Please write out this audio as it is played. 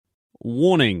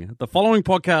Warning, the following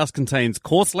podcast contains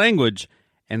coarse language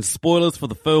and spoilers for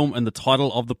the film and the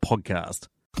title of the podcast.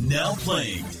 Now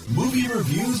playing Movie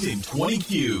Reviews in 20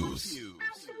 Qs.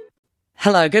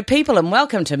 Hello, good people, and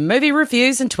welcome to Movie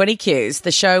Reviews in 20 Qs,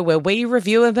 the show where we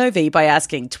review a movie by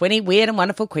asking 20 weird and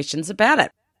wonderful questions about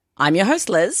it. I'm your host,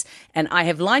 Liz, and I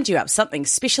have lined you up something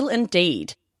special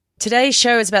indeed. Today's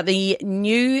show is about the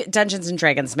new Dungeons &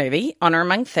 Dragons movie, Honor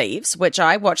Among Thieves, which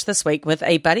I watched this week with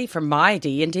a buddy from my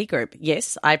D&D group.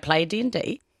 Yes, I play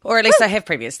D&D, or at least I have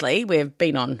previously. We've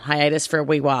been on hiatus for a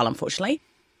wee while, unfortunately,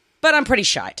 but I'm pretty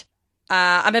shite.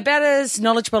 I'm about as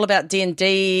knowledgeable about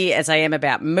D&D as I am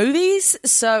about movies,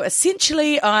 so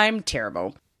essentially I'm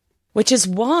terrible. Which is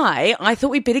why I thought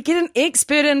we'd better get an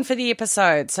expert in for the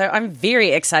episode. So I'm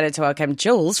very excited to welcome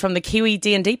Jules from the Kiwi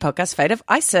D&D podcast, Fate of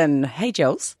Isen. Hey,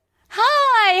 Jules.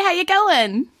 Hi, how you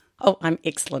going? Oh, I'm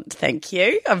excellent, thank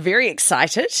you. I'm very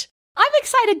excited. I'm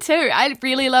excited too. I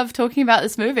really love talking about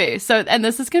this movie. And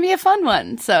this is going to be a fun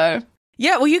one. So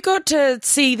yeah, well, you got to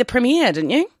see the premiere, didn't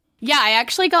you? Yeah, I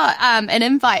actually got an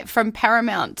invite from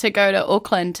Paramount to go to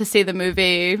Auckland to see the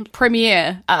movie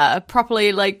premiere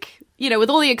properly, with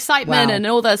all the excitement and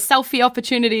all the selfie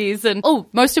opportunities and,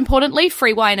 most importantly,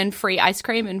 free wine and free ice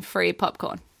cream and free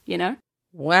popcorn,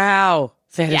 Wow.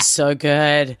 That is so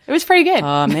good. It was pretty good.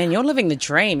 Oh, man, you're living the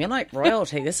dream. You're like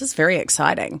royalty. This is very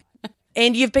exciting.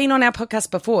 And you've been on our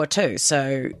podcast before too,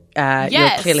 so you're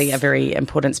clearly a very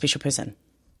important, special person.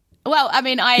 Well, I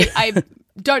mean, I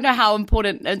don't know how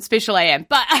important and special I am,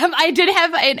 but I did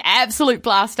have an absolute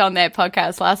blast on that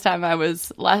podcast last time I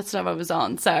was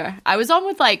on. So I was on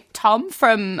with Tom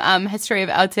from History of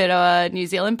Aotearoa New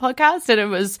Zealand podcast, and it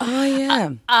was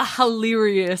a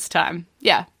hilarious time.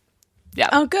 Yeah.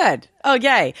 Oh, good. Oh,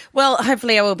 yay. Well,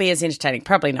 hopefully I will be as entertaining.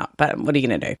 Probably not, but what are you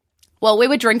going to do? Well, we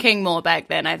were drinking more back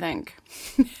then, I think.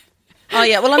 Oh,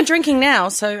 yeah. Well, I'm drinking now,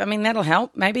 so, I mean, that'll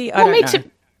help, maybe. I don't know.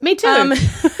 Me too.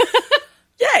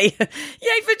 Yay.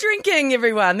 Yay for drinking,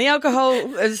 everyone. The alcohol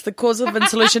is the cause of and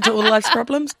solution to all life's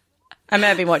problems. I may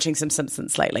have been watching some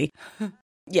Simpsons lately.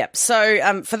 Yep.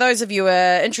 So for those of you who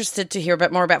are interested to hear a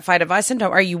bit more about Fate of Isen,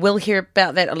 don't worry, you will hear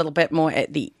about that a little bit more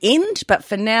at the end. But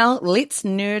for now, let's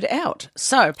nerd out.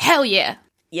 So, hell yeah.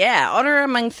 Yeah, Honor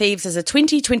Among Thieves is a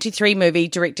 2023 movie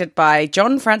directed by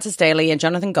John Francis Daly and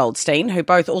Jonathan Goldstein, who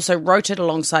both also wrote it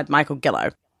alongside Michael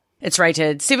Gillow. It's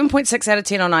rated 7.6 out of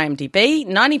 10 on IMDb,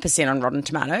 90% on Rotten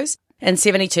Tomatoes, and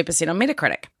 72% on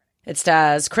Metacritic. It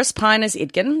stars Chris Pine as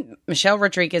Edgin, Michelle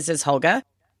Rodriguez as Holger,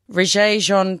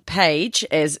 Regé-Jean Page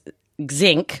as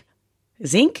Zenk.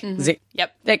 Zenk? Mm-hmm. Zenk.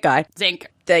 Yep. That guy. Zenk.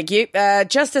 Thank you.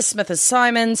 Justice Smith as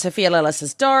Simon, Sophia Lillis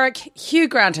as Doric, Hugh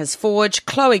Grant as Forge,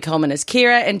 Chloe Coleman as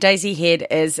Kira, and Daisy Head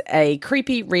as a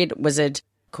creepy red wizard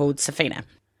called Safina.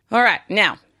 All right,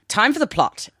 now, time for the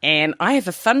plot, and I have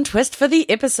a fun twist for the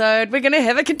episode. We're going to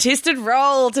have a contested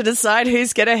roll to decide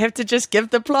who's going to have to just give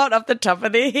the plot off the top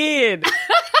of their head.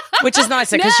 Which is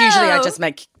nicer, because usually I just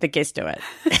make the guest do it.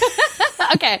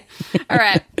 Okay. All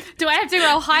right. Do I have to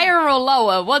roll higher or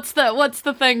lower? What's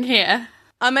the thing here?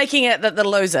 I'm making it that the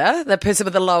loser, the person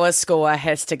with the lowest score,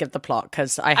 has to give the plot,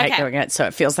 because I hate doing it, so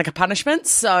it feels like a punishment.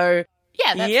 So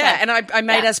yeah, that's fair. And I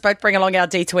made us both bring along our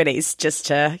D20s just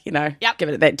to, give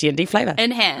it that D&D flavour.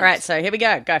 In hand. All right, so here we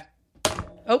go. Go.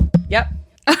 Oh, yep.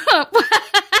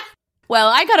 Well,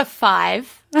 I got a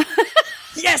 5.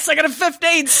 Yes, I got a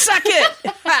 15. Suck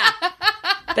it.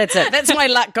 That's it. That's my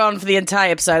luck gone for the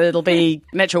entire episode. It'll be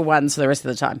natural ones for the rest of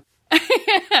the time.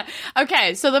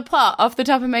 Okay, so the plot off the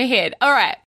top of my head. All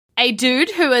right. A dude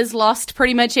who has lost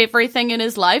pretty much everything in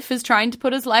his life is trying to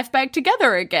put his life back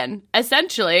together again.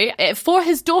 Essentially, for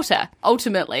his daughter,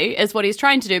 ultimately, is what he's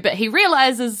trying to do. But he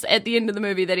realizes at the end of the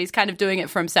movie that he's kind of doing it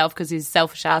for himself because he's a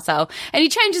selfish arsehole. And he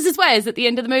changes his ways at the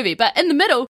end of the movie. But in the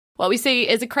middle, what we see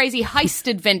is a crazy heist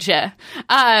adventure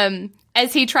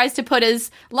as he tries to put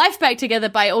his life back together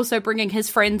by also bringing his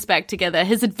friends back together,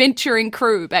 his adventuring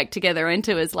crew back together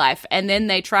into his life. And then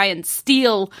they try and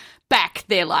steal back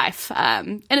their life.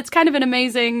 And it's kind of an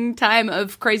amazing time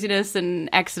of craziness and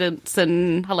accidents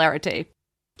and hilarity.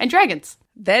 And dragons.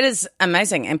 That is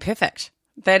amazing and perfect.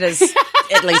 That is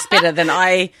at least better than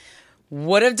I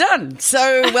would have done.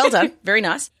 So well done. Very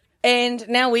nice. And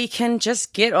now we can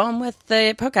just get on with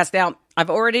the podcast. Now,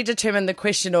 I've already determined the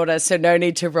question order, so no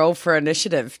need to roll for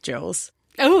initiative, Jules.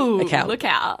 Oh, look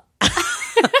out.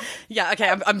 Yeah,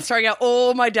 okay, I'm throwing out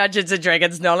all my Dungeons &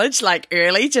 Dragons knowledge,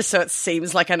 early, just so it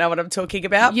seems like I know what I'm talking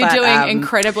about. You're doing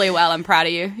incredibly well. I'm proud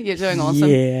of you. You're doing awesome.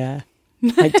 Yeah.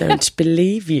 I don't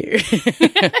believe you.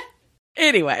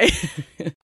 Anyway,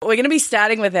 we're going to be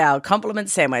starting with our compliment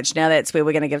sandwich. Now that's where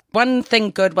we're going to give one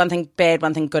thing good, one thing bad,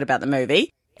 one thing good about the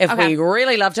movie. If Okay. we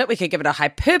really loved it, we could give it a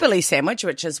hyperbole sandwich,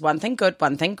 which is one thing good,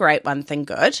 one thing great, one thing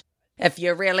good. If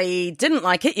you really didn't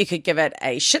like it, you could give it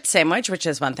a shit sandwich, which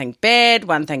is one thing bad,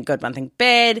 one thing good, one thing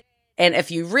bad. And if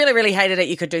you really, really hated it,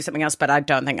 you could do something else, but I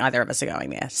don't think either of us are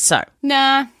going there. So,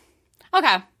 Nah.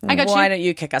 Okay, I got why you. don't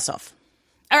you kick us off?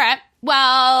 All right.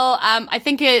 Well, I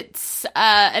think it's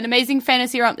an amazing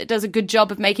fantasy romp that does a good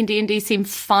job of making D&D seem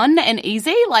fun and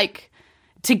easy, like,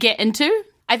 to get into.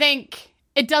 I think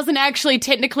it doesn't actually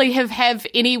technically have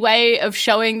any way of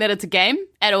showing that it's a game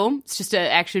at all. It's just an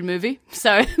action movie.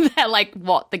 So, like,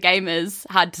 what the game is,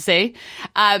 hard to see.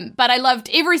 But I loved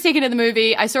every second of the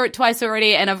movie. I saw it twice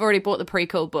already, and I've already bought the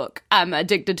prequel book. I'm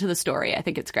addicted to the story. I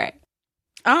think it's great.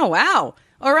 Oh, wow.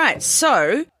 All right.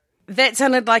 So that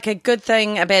sounded like a good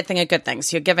thing, a bad thing, a good thing.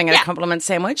 So you're giving it a compliment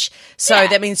sandwich. So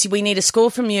that means we need a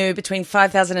score from you between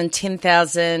 5,000 and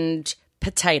 10,000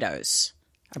 potatoes.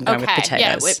 I'm going with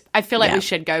potatoes. Yeah, I feel like we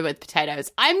should go with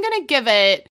potatoes. I'm going to give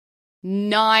it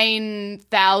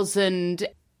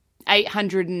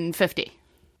 9,850.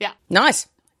 Yeah. Nice.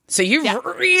 So you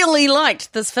really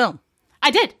liked this film.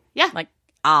 I did. Yeah. Like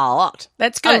a lot.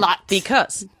 That's good. A lot.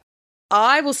 Because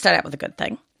I will start out with a good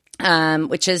thing,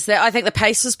 which is that I think the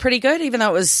pace was pretty good, even though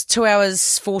it was 2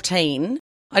 hours 14.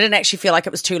 I didn't actually feel like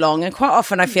it was too long. And quite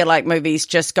often I feel like movies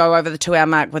just go over the 2 hour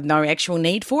mark with no actual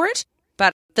need for it.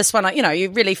 But this one, you know,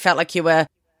 you really felt like you were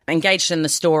engaged in the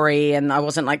story, and I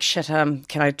wasn't like, shit, can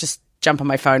I just jump on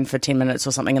my phone for 10 minutes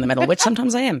or something in the middle, which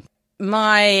sometimes I am.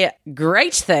 My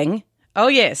great thing,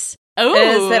 is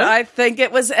that I think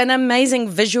it was an amazing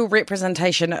visual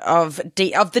representation of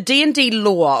the D&D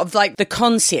lore, of like the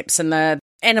concepts and the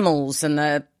animals and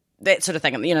that sort of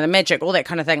thing, you know, the magic, all that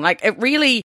kind of thing. Like, it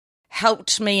really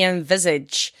helped me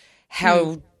envisage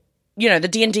how, you know, the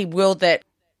D&D world that,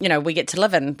 you know, we get to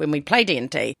live in when we play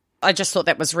D&D. I just thought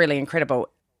that was really incredible.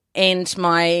 And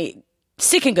my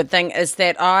second good thing is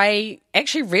that I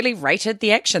actually really rated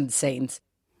the action scenes.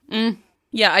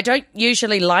 Yeah, I don't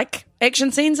usually like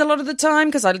action scenes a lot of the time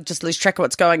because I just lose track of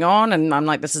what's going on and I'm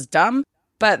like, this is dumb.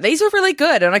 But these were really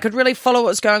good and I could really follow what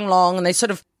was going along, and they sort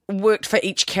of worked for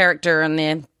each character and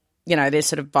their, you know, their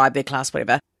sort of vibe, their class,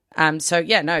 whatever. So,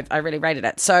 yeah, no, I really rated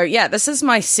it. So, yeah, this is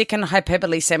my second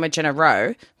hyperbole sandwich in a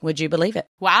row. Would you believe it?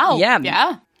 Wow. Yeah.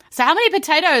 Yeah. So how many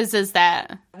potatoes is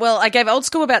that? Well, I gave Old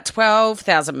School about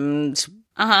 12,000.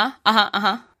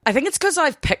 I think it's because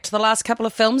I've picked the last couple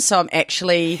of films, so I'm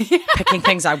actually picking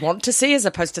things I want to see as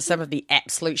opposed to some of the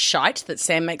absolute shite that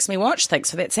Sam makes me watch.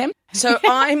 Thanks for that, Sam. So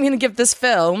I'm going to give this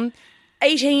film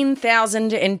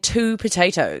 18,002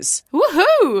 potatoes.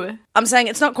 Woohoo! I'm saying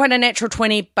it's not quite a natural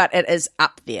 20, but it is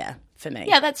up there for me.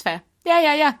 Yeah, that's fair.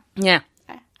 Yeah. Yeah.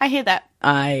 I hear that.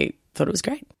 I thought it was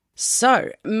great.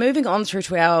 So, moving on through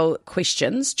to our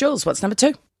questions. Jules, what's number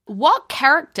 2? What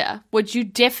character would you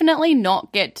definitely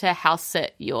not get to house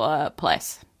sit your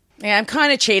place? Yeah, I'm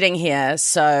kind of cheating here,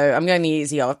 so I'm going the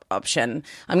easy option.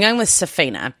 I'm going with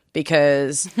Safina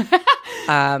because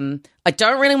I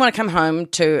don't really want to come home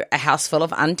to a house full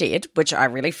of undead, which I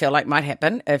really feel like might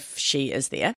happen if she is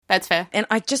there. That's fair. And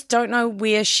I just don't know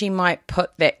where she might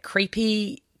put that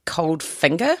creepy cold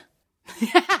finger.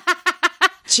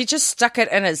 She just stuck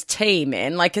it in his tea,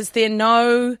 man. Like, is there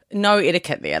no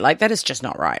etiquette there? Like, that is just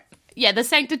not right. Yeah, the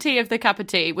sanctity of the cup of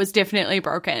tea was definitely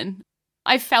broken.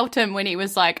 I felt him when he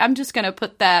was like, I'm just going to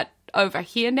put that over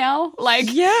here now.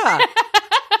 Like, Yeah. I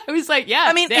was like, yeah.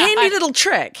 I mean, yeah, handy little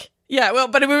trick. Yeah, well,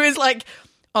 but it was like,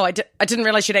 oh, I didn't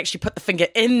realize you'd actually put the finger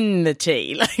in the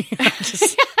tea. Like,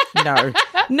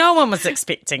 no one was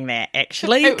expecting that,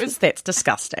 actually. That's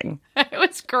disgusting. It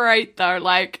was great, though.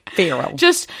 Like, Feral.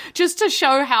 Just to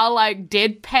show how, like,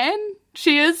 deadpan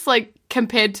she is, like,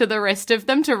 compared to the rest of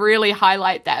them, to really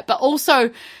highlight that. But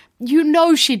also, you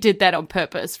know she did that on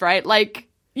purpose, right? Like,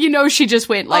 you know she just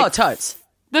went, like, oh, totes.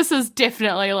 This is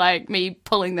definitely, like, me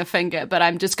pulling the finger, but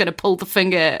I'm just going to pull the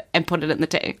finger and put it in the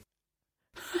tea.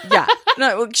 Yeah.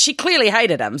 No, well, she clearly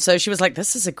hated him, so she was like,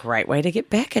 this is a great way to get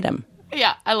back at him.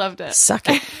 Yeah, I loved it. Suck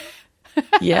it.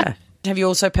 Yeah. Have you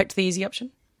also picked the easy option?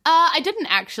 I didn't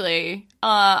actually.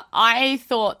 I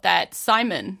thought that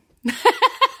Simon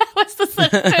was the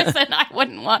sort of person I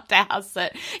wouldn't want to house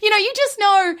sit. You know, you just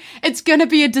know it's going to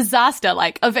be a disaster,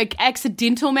 like, of like,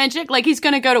 accidental magic. Like, he's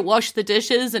going to go to wash the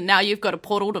dishes and now you've got a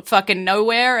portal to fucking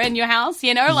nowhere in your house,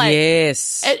 you know? Like,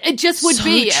 yes. It just would so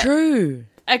be true.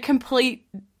 A complete,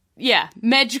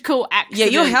 magical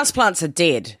accident. Yeah, your houseplants are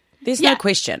dead. There's no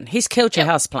question. He's killed your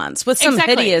houseplants with some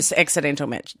hideous accidental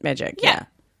magic. Yeah.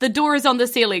 The door is on the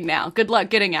ceiling now. Good luck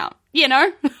getting out, you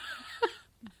know?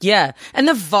 Yeah. And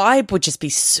the vibe would just be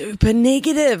super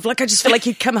negative. Like, I just feel like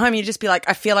you'd come home and you'd just be like,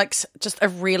 I feel like just a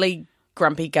really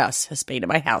grumpy Gus has been in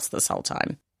my house this whole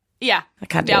time. Yeah. I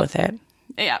can't deal with that.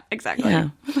 Yeah, exactly. Yeah.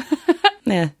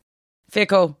 Yeah. Fair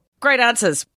call. Great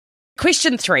answers.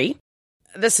 Question 3.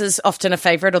 This is often a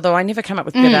favourite, although I never come up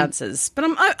with good answers. But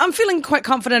I'm feeling quite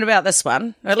confident about this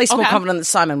one, or at least more confident than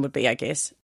Simon would be, I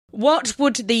guess. What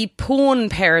would the porn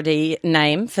parody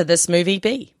name for this movie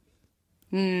be?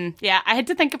 Yeah, I had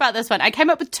to think about this one. I came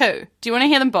up with 2. Do you want to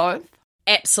hear them both?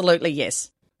 Absolutely, yes.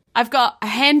 I've got A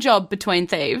Hand Job Between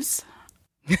Thieves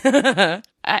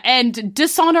and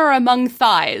Dishonor Among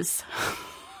Thighs.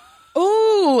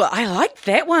 Ooh, I like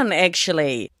that one,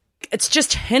 actually. It's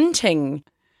just hinting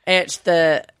at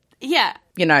the,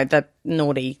 the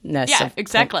naughtiness. Yeah, of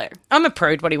exactly. I'm a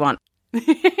prude. What do you want?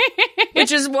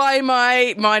 Which is why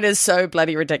mine is so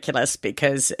bloody ridiculous,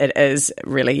 because it is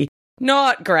really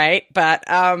not great. But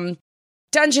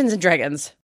Dungeons and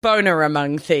Dragons, Boner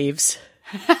Among Thieves.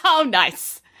 Oh,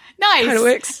 nice. Nice. Kind of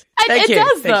works. It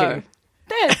does, though.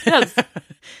 It does.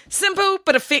 Simple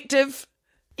but effective.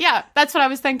 Yeah, that's what I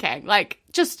was thinking. Like,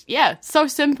 just, so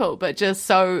simple, but just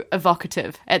so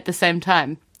evocative at the same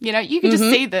time. You know, you can just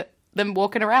see them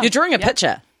walking around. You're drawing a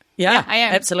picture. Yeah, I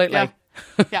am. Absolutely.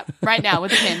 Yeah, right now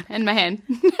with a pen in my hand.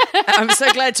 I'm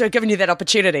so glad to have given you that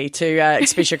opportunity to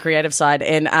express your creative side.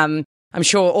 And I'm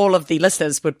sure all of the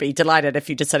listeners would be delighted if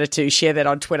you decided to share that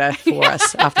on Twitter for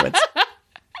us afterwards.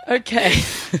 Okay.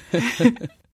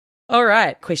 All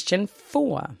right. Question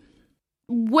 4.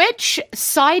 Which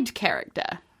side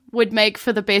character would make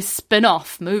for the best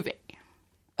spin-off movie?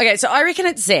 Okay, so I reckon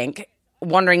it's Zank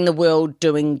wandering the world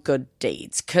doing good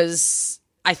deeds, because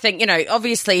I think,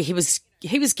 obviously he was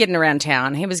getting around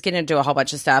town. He was getting to do a whole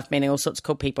bunch of stuff, meeting all sorts of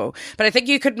cool people. But I think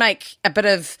you could make a bit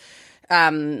of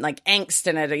angst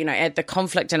in it, add the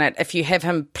conflict in it if you have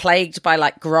him plagued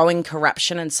by growing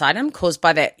corruption inside him caused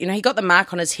by that. He got the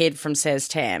mark on his head from Saz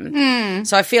Tam.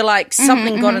 So I feel like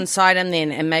something got inside him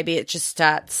then, and maybe it just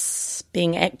starts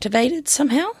being activated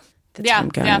somehow. That's what I'm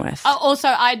going with. Also,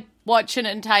 I'd watch an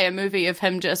entire movie of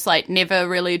him just never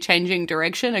really changing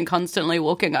direction and constantly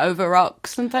walking over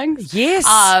rocks and things. Yes.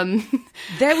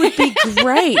 That would be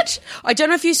great. I don't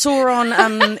know if you saw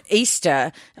on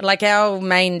Easter, our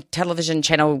main television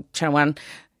channel, Channel 1.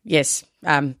 Yes.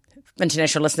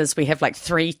 International listeners, we have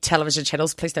 3 television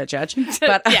channels. Please don't judge.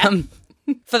 But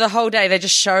for the whole day, they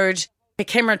just showed the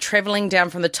camera travelling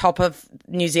down from the top of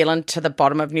New Zealand to the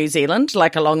bottom of New Zealand,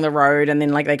 along the road, and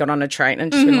then they got on a train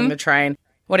and just went along the train.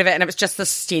 Whatever, and it was just this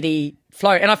steady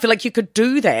flow. And I feel like you could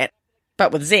do that,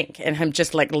 but with Zinc and him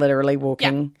just literally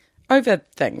walking over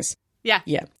things. Yeah.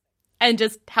 Yeah. And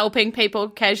just helping people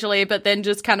casually, but then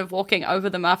just kind of walking over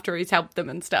them after he's helped them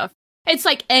and stuff. It's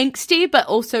angsty, but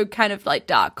also kind of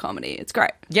dark comedy. It's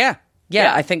great. Yeah.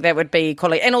 I think that would be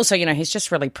quality. And also, he's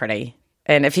just really pretty.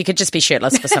 And if he could just be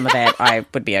shirtless for some of that, I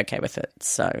would be okay with it.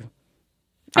 So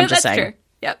I'm just saying. True.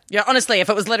 Yep. Yeah, honestly, if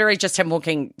it was literally just him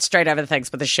walking straight over the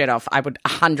things with his shirt off, I would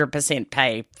 100%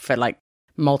 pay for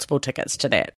multiple tickets to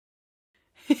that.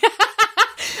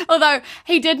 Although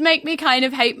he did make me kind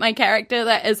of hate my character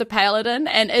that is a paladin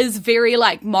and is very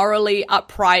morally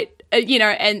upright,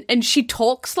 and she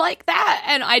talks like that.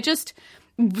 And I just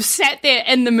sat there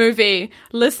in the movie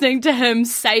listening to him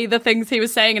say the things he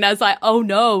was saying. And I was like, oh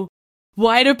no,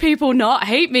 why do people not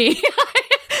hate me?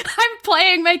 I'm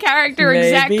playing my character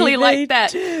exactly like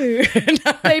that.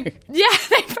 They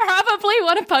probably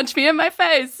want to punch me in my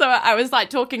face. So I was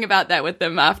talking about that with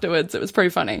them afterwards. It was pretty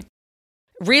funny.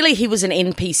 Really, he was an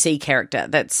NPC character.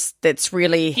 That's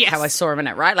really how I saw him in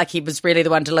it, right? He was really the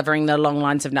one delivering the long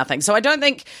lines of nothing. So I don't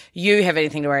think you have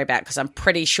anything to worry about, because I'm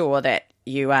pretty sure that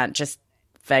you aren't just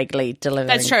vaguely delivering.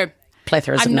 That's true.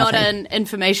 Plethoras of nothing. I'm not an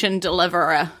information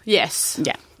deliverer. Yes.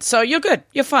 Yeah. So you're good.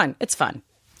 You're fine. It's fine.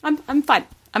 I'm fine.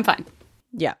 I'm fine.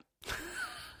 Yeah.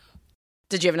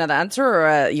 Did you have another answer, or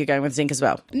are you going with Zinc as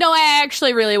well? No, I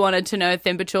actually really wanted to know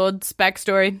Thembachord's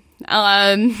backstory.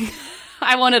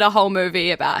 I wanted a whole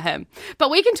movie about him.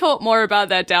 But we can talk more about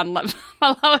that down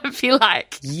below if you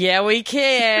like. Yeah, we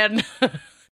can.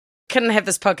 Couldn't have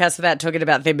this podcast without talking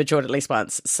about Thembachord at least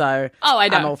once. So I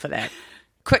know. I'm all for that.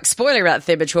 Quick spoiler about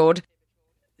Thembachord.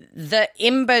 The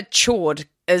Ember Chord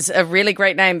is a really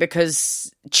great name,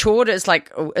 because Chord is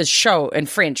is show in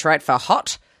French, right, for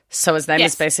hot. So his name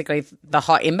is basically the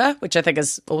Hot Ember, which I think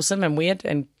is awesome and weird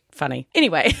and funny.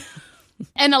 Anyway.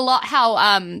 And a lot how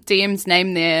DMs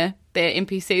name their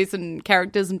NPCs and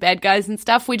characters and bad guys and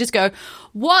stuff. We just go,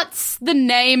 what's the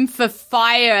name for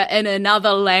fire in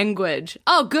another language?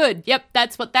 Oh, good. Yep,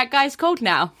 that's what that guy's called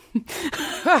now.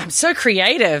 Oh, I'm so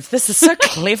creative. This is so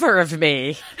clever of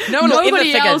me. No one will ever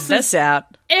figure this out.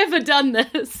 Ever done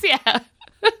this, yeah.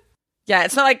 Yeah,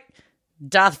 it's not like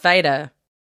Darth Vader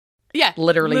Yeah.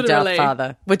 Literally Darth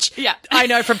Father, which I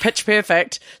know from Pitch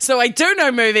Perfect. So I do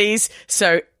know movies,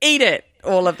 so eat it,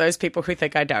 all of those people who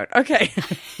think I don't. Okay.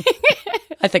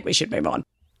 I think we should move on.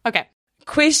 Okay.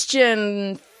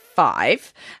 Question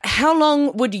 5. How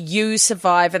long would you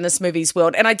survive in this movie's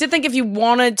world? And I did think if you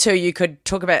wanted to, you could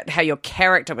talk about how your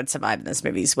character would survive in this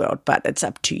movie's world, but it's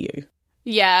up to you.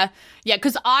 Yeah,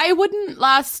 because I wouldn't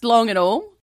last long at all.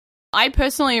 I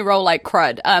personally roll like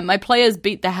crud. My players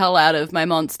beat the hell out of my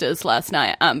monsters last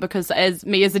night because as a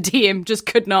DM just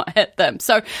could not hit them.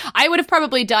 So I would have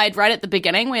probably died right at the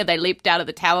beginning where they leaped out of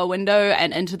the tower window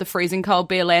and into the freezing cold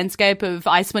bare landscape of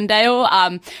Icewind Dale.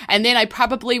 And then I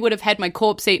probably would have had my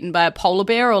corpse eaten by a polar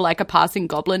bear or like a passing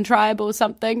goblin tribe or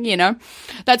something, you know.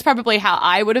 That's probably how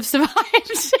I would have survived.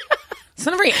 It's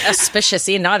not a very auspicious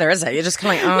end either, is it? You're just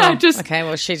kind of like, okay,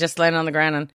 well, she just landed on the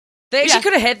ground and... They actually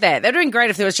could have had that. They'd been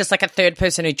great if there was just like a third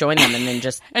person who joined them and then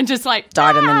just like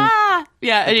died and then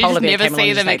and you just never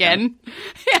see them again.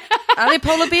 Are there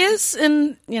polar bears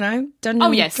in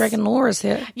Dungeon Dragon lore? Is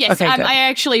there? Yes, okay, I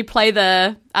actually play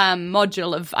the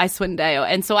module of Icewind Dale,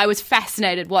 and so I was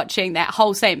fascinated watching that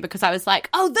whole scene because I was like,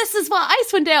 oh, this is what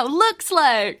Icewind Dale looks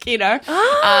like, you know.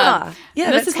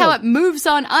 This is how it moves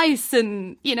on ice,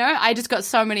 and I just got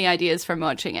so many ideas from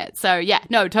watching it. So yeah,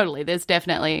 no, totally. There's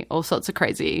definitely all sorts of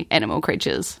crazy animal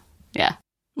creatures. Yeah.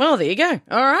 Well, there you go.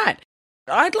 All right.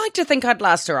 I'd like to think I'd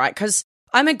last all right because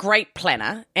I'm a great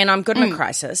planner and I'm good in a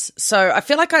crisis. So I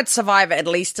feel like I'd survive at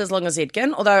least as long as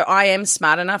Edgin, although I am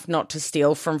smart enough not to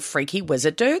steal from freaky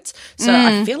wizard dudes. So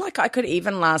I feel like I could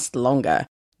even last longer.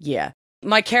 Yeah.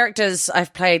 My characters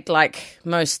I've played like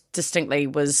most distinctly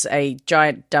was a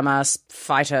giant dumbass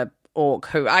fighter orc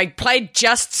who I played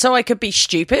just so I could be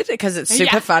stupid because it's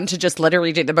super fun to just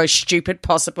literally do the most stupid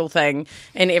possible thing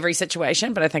in every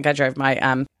situation. But I think I drove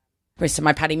my rest of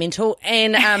my party mental.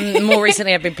 And more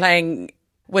recently I've been playing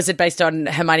wizard based on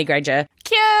Hermione Granger.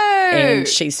 Cute! And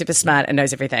she's super smart and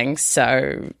knows everything,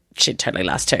 so she'd totally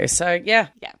last too. So yeah.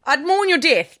 I'd mourn your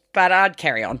death, but I'd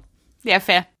carry on. Yeah,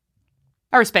 fair.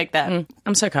 I respect that.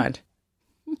 I'm so kind.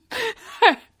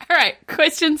 All right,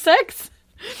 question 6.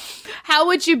 How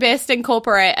would you best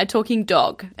incorporate a talking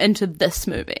dog into this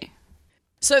movie?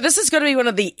 So this is going to be one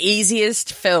of the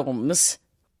easiest films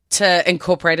to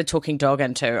incorporate a talking dog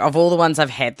into of all the ones I've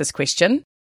had this question.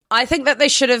 I think that they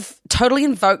should have totally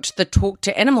invoked the talk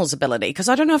to animals ability because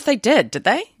I don't know if they did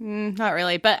they? Not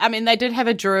really, but I mean they did have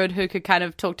a druid who could kind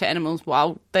of talk to animals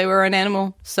while they were an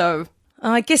animal, so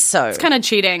I guess so. It's kind of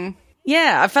cheating.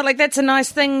 Yeah, I felt like that's a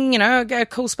nice thing, a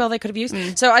cool spell they could have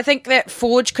used. So I think that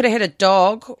Forge could have had a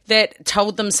dog that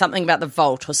told them something about the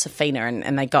vault or Safina,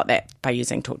 and they got that by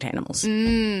using talk to animals.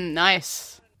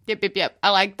 Nice. Yep.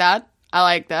 I like that.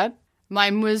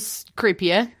 Mine was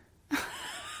creepier.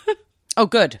 Oh,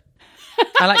 good.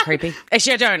 I like creepy.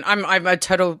 Actually, I don't. I'm a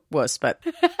total wuss, but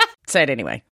say it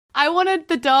anyway. I wanted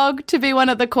the dog to be one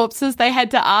of the corpses they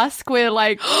had to ask where,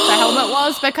 like, the helmet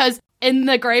was, because in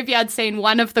the graveyard scene,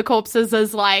 one of the corpses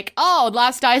is like, oh,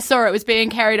 last I saw it was being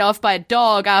carried off by a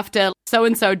dog after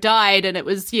so-and-so died, and it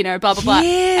was, blah, blah, blah.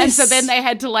 Yes. And so then they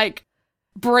had to, like,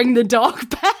 bring the dog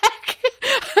back.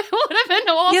 It would have been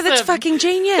awesome. Yeah, that's fucking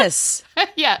genius.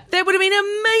 Yeah. That would have been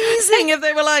amazing if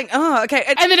they were like, oh, okay.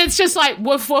 And then it's just like,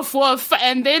 woof, woof, woof,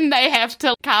 and then they have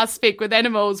to cast Speak with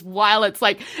Animals while it's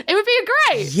like, it would be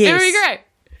great. Yes. It would be great.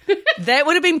 That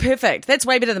would have been perfect. That's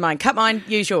way better than mine. Cut mine,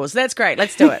 use yours. That's great.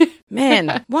 Let's do it.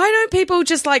 Man, why don't people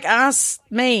just like ask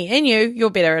me and you're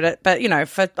better at it, but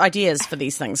for ideas for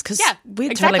these things because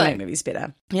we'd totally make movies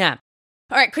better. Yeah.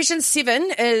 All right, question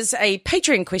 7 is a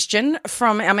Patreon question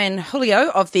from our man Julio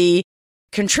of the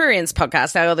Contrarians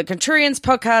podcast. Now, the Contrarians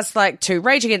podcast like to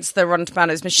rage against the Rotten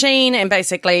Tomatoes machine, and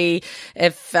basically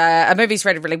if a movie's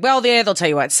rated really well there, they'll tell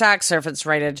you why it sucks, or if it's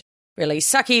rated really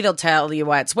sucky, they'll tell you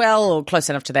why it's well, or close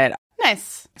enough to that.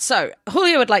 Nice. So,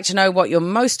 Julio would like to know what your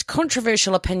most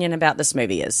controversial opinion about this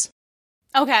movie is.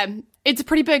 Okay, it's a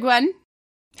pretty big one.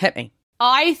 Hit me.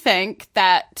 I think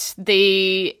that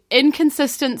the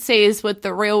inconsistencies with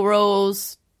the real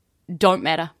rules don't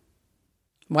matter.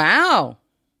 Wow.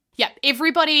 Yeah,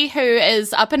 everybody who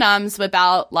is up in arms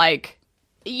about, like,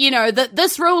 that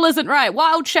this rule isn't right,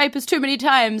 wild shape is too many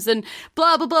times, and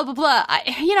blah, blah, blah, blah, blah.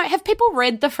 Have people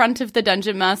read the front of the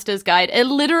Dungeon Master's Guide? It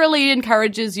literally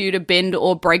encourages you to bend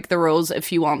or break the rules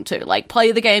if you want to. Like,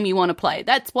 play the game you want to play.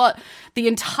 That's what the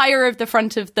entire of the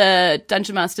front of the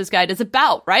Dungeon Master's Guide is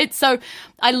about, right? So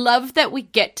I love that we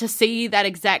get to see that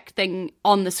exact thing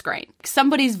on the screen.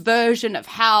 Somebody's version of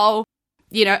how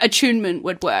attunement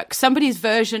would work. Somebody's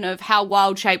version of how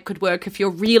wild shape could work if you're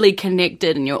really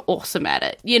connected and you're awesome at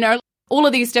it. All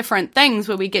of these different things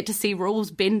where we get to see rules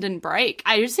bend and break.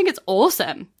 I just think it's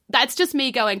awesome. That's just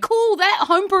me going, cool, that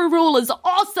homebrew rule is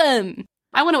awesome.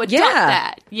 I want to adopt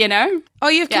that, you know? Oh,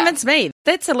 you've convinced me.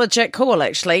 That's a legit call,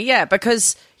 actually. Yeah,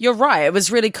 because you're right. It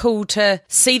was really cool to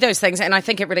see those things. And I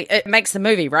think it makes the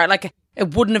movie, right? Like,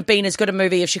 it wouldn't have been as good a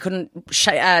movie if she couldn't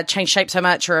change shape so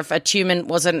much, or if attunement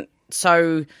wasn't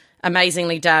so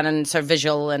amazingly done and so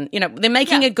visual. And, you know, they're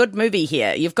making a good movie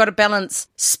here. You've got to balance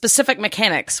specific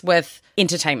mechanics with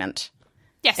entertainment.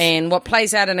 Yes. And what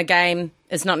plays out in a game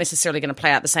is not necessarily going to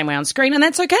play out the same way on screen, and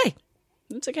that's okay.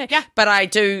 It's okay. Yeah. But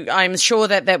I'm sure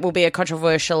that will be a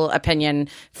controversial opinion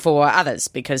for others,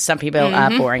 because some people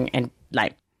are boring and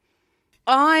lame.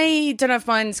 I don't know if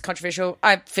mine's controversial.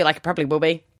 I feel like it probably will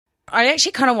be. I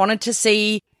actually kind of wanted to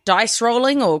see dice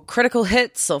rolling or critical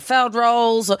hits or failed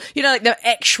rolls, or, you know, like the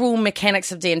actual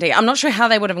mechanics of D&D. I'm not sure how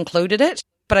they would have included it,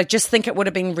 but I just think it would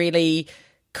have been really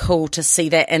cool to see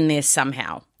that in there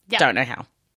somehow. Yep. Don't know how.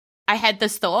 I had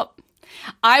this thought.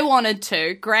 I wanted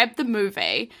to grab the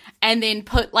movie and then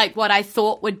put, like, what I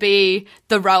thought would be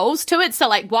the rolls to it. So,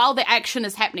 like, while the action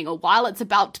is happening or while it's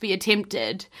about to be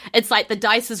attempted, it's like the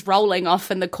dice is rolling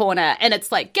off in the corner and it's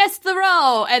like, guess the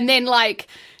roll. And then, like,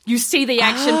 you see the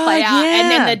action play out and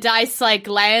then the dice, like,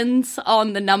 lands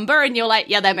on the number and you're like,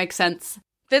 yeah, that makes sense.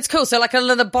 That's cool. So, like,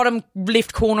 the bottom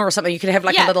left corner or something, you could have,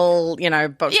 like, a little, you know,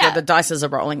 box where the dice are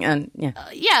rolling. And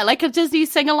like a Disney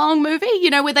sing-along movie, you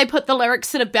know, where they put the lyrics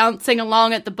sort of bouncing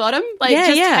along at the bottom. Like,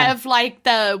 have, like,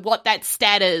 what that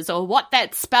stat is or what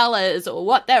that spell is or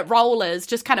what that roll is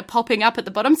just kind of popping up at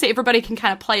the bottom so everybody can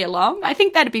kind of play along. I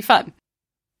think that'd be fun.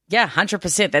 Yeah,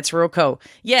 100%. That's real cool.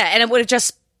 Yeah, and it would have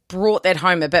just brought that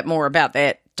home a bit more about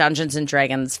that Dungeons and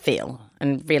Dragons feel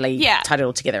and really tied it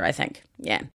all together, I think.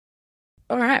 Yeah.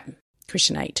 All right.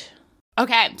 Question 8.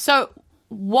 Okay, so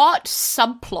what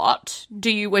subplot do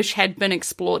you wish had been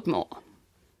explored more?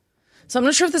 So I'm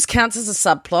not sure if this counts as a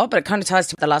subplot, but it kind of ties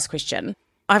to the last question.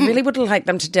 I really would like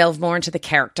them to delve more into the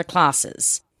character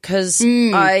classes, because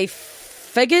I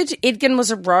figured Edgin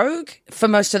was a rogue for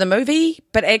most of the movie,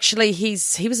 but actually he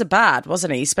was a bard,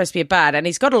 wasn't he? He's supposed to be a bard, and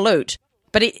he's got a lute,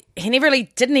 but he never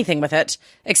really did anything with it,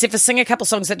 except for sing a couple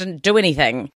songs that didn't do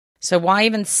anything. So why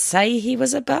even say he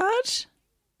was a bard?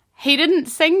 He didn't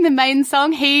sing the main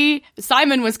song.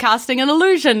 Simon was casting an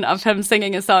illusion of him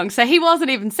singing a song, so he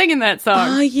wasn't even singing that song.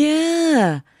 Oh,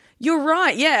 yeah. You're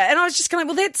right, yeah. And I was just kind of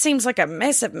like, well, that seems like a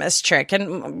massive mistrick,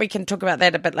 and we can talk about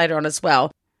that a bit later on as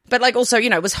well. But, like, also, you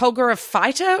know, was Holger a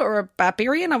fighter or a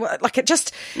barbarian? Like, it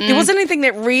just, there wasn't anything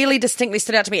that really distinctly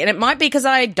stood out to me. And it might be because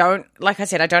I don't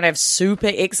have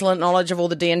super excellent knowledge of all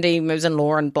the D&D moves and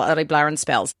lore and blah, blah, blah, and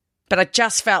spells. But I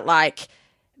just felt like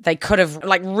they could have,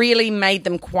 like, really made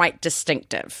them quite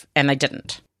distinctive, and they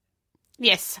didn't.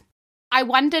 Yes. I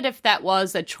wondered if that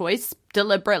was a choice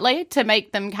deliberately to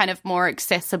make them kind of more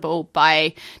accessible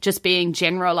by just being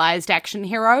generalized action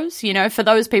heroes, you know, for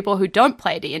those people who don't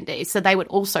play D&D, so they would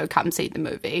also come see the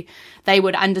movie. They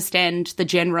would understand the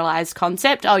generalized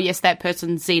concept. Oh, yes, that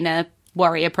person's Xena,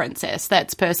 warrior princess.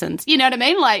 That's person's, you know what I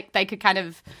mean? Like, they could kind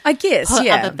of put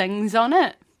other things on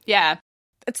it. Yeah.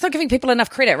 It's not giving people enough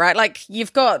credit, right? Like,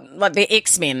 you've got, like, the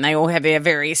X-Men. They all have their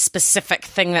very specific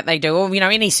thing that they do. Or, you know,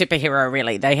 any superhero,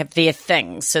 really. They have their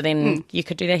thing. So then you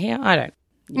could do that here? I don't.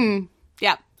 Yeah.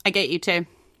 Yeah, I get you too.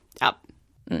 Yep.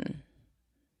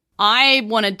 I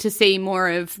wanted to see more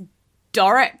of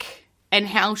Doric and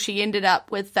how she ended up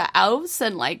with the elves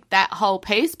and, like, that whole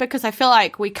piece, because I feel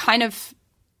like we kind of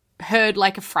heard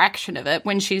like a fraction of it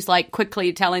when she's like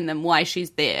quickly telling them why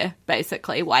she's there,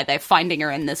 basically why they're finding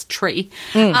her in this tree.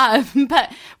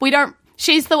 But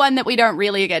she's the one that we don't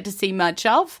really get to see much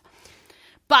of.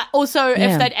 But also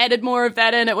if they'd added more of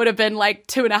that in, it would have been like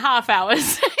 2.5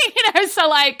 hours. You know, so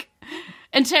like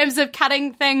in terms of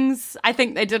cutting things, I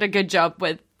think they did a good job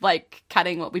with like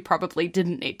cutting what we probably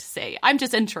didn't need to see. I'm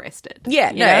just interested.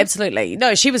 Yeah, no, absolutely.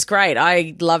 No, she was great.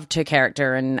 I loved her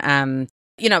character, and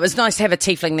you know, it was nice to have a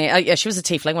tiefling there. Yeah, she was a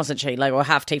tiefling, wasn't she? Like, or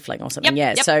half tiefling or something.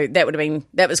 Yep. So that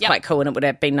was quite cool, and it would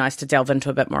have been nice to delve into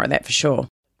a bit more of that for sure.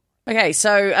 Okay,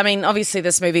 so, I mean, obviously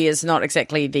this movie is not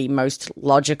exactly the most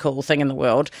logical thing in the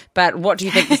world, but what do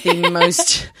you think is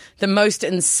the most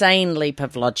insane leap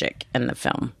of logic in the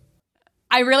film?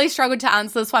 I really struggled to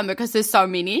answer this one because there's so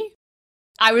many.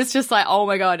 I was just like, oh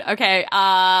my God, okay,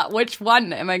 which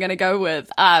one am I going to go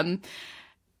with? I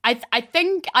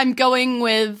think I'm going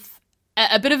with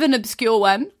a bit of an obscure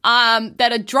one,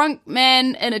 that a drunk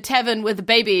man in a tavern with a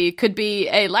baby could be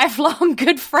a lifelong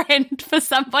good friend for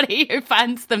somebody who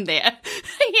finds them there.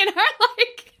 You know,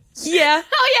 like, yeah.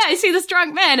 Oh yeah, I see this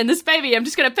drunk man and this baby. I'm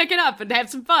just going to pick it up and have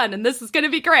some fun, and this is going to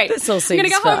be great. This all seems I'm going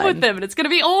to go fun. home with them, and it's going to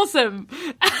be awesome.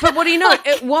 But what do you know?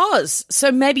 It was.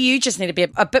 So maybe you just need to be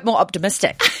a bit more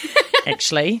optimistic.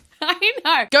 actually. I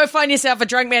know. Go find yourself a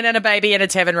drunk man and a baby in a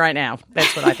tavern right now.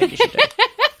 That's what I think you should do.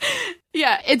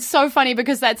 Yeah, it's so funny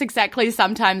because that's exactly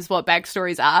sometimes what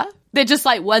backstories are. They're just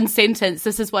like one sentence.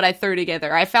 This is what I threw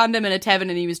together. I found him in a tavern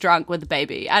and he was drunk with a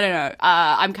baby. I don't know.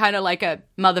 I'm kind of like a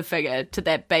mother figure to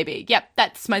that baby. Yep,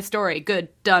 that's my story. Good,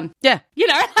 done. Yeah. You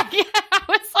know, like, yeah, I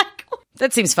was like...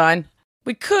 That seems fine.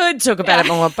 We could talk about it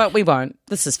more, but we won't.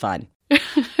 This is fine.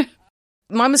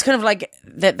 Mine was kind of like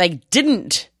that they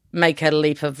didn't make a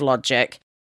leap of logic.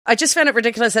 I just found it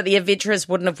ridiculous that the adventurers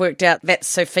wouldn't have worked out that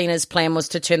Sofina's plan was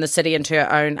to turn the city into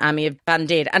her own army of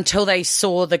undead until they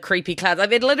saw the creepy clouds. I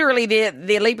mean, literally, their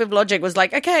leap of logic was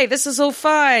like, okay, this is all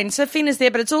fine. Sofina's there,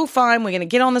 but it's all fine. We're going to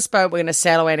get on this boat. We're going to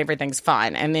sail away and everything's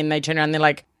fine. And then they turn around and they're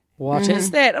like, what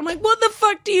is that? I'm like, what the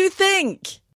fuck do you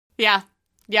think? Yeah.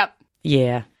 Yep.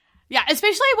 Yeah. Yeah,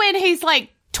 especially when he's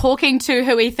like talking to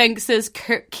who he thinks is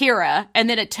Kira, and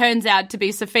then it turns out to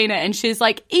be Sofina, and she's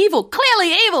like, evil,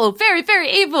 clearly evil, very,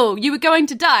 very evil. You were going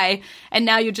to die. And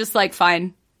now you're just like,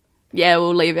 fine. Yeah,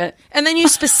 we'll leave it. And they knew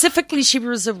specifically she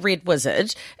was a red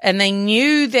wizard, and they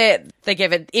knew that they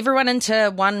gave everyone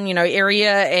into one,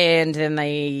 area, and then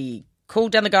they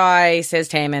called down the guy, says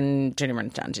Tam, and turned him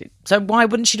around. So why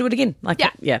wouldn't she do it again?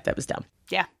 Yeah, that was dumb.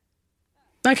 Yeah.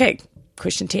 Okay,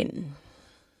 question 10.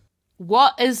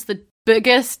 What is the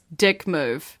biggest dick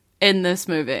move in this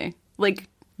movie? Like,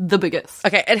 the biggest.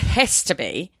 Okay, it has to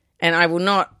be, and I will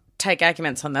not take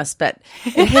arguments on this, but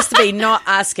it has to be not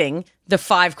asking the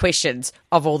 5 questions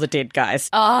of all the dead guys.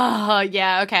 Oh,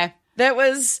 yeah, okay. That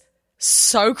was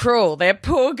so cruel. That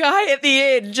poor guy at the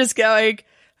end just going,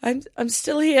 I'm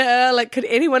still here. Like, could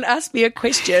anyone ask me a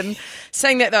question?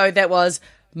 Saying that, though, that was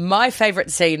my favourite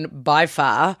scene by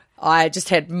far. I just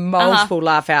had multiple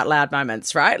laugh out loud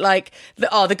moments, right? Like,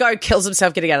 the guy kills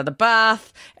himself getting out of the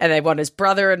bath, and they want his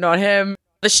brother and not him.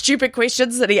 The stupid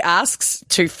questions that he asks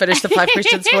to finish the 5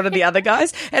 questions for one of the other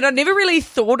guys. And I never really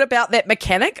thought about that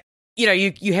mechanic.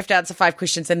 You have to answer 5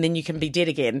 questions and then you can be dead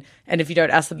again. And if you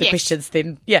don't ask them the questions,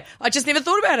 then, I just never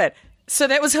thought about it. So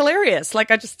that was hilarious.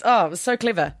 Like, it was so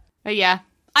clever. Oh, yeah.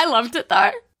 I loved it,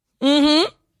 though. Mm-hmm.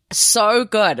 So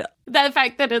good. The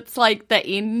fact that it's, like, the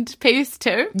end piece,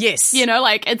 too. Yes.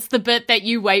 Like, it's the bit that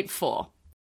you wait for.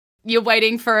 You're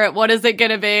waiting for it. What is it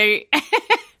going to be?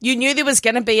 You knew there was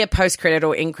going to be a post-credit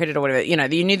or end credit or whatever.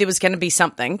 You knew there was going to be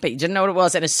something, but you didn't know what it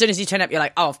was. And as soon as you turn up, you're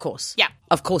like, oh, of course. Yeah.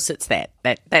 Of course it's that.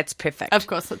 That's perfect. Of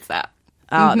course it's that.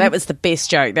 Oh, that was the best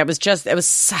joke. It was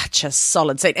such a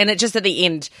solid scene. And it just at the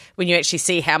end, when you actually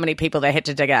see how many people they had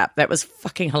to dig up, that was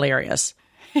fucking hilarious.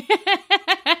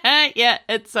 Yeah,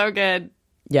 it's so good.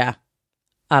 Yeah.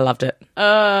 I loved it.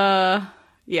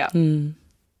 Yeah.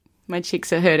 My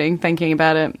cheeks are hurting thinking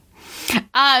about it.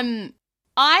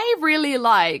 I really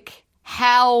like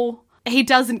how he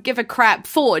doesn't give a crap,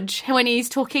 Forge, when he's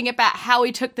talking about how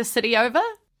he took the city over.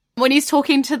 When he's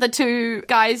talking to the 2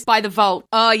 guys by the vault.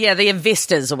 Oh, yeah, the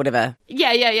investors or whatever.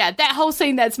 Yeah. That whole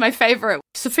scene, that's my favourite.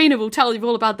 Sofina will tell you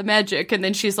all about the magic, and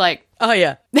then she's like, oh,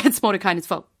 yeah. That's Mordecai's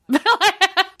fault.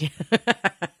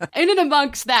 And in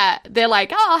amongst that, they're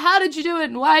like, oh, how did you do it?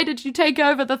 And why did you take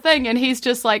over the thing? And he's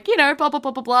just like, blah, blah,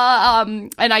 blah, blah, blah.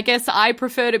 And I guess I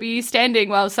prefer to be standing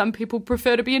while some people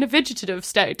prefer to be in a vegetative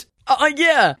state. Oh,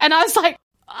 yeah. And I was like,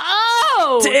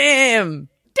 oh. Damn.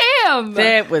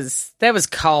 That was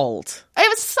cold. It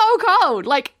was so cold.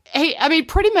 Like,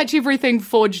 pretty much everything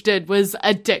Forge did was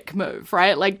a dick move,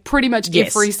 right? Like, pretty much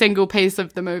every single piece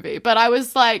of the movie. But I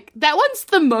was like, that one's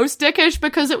the most dickish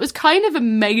because it was kind of a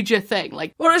major thing.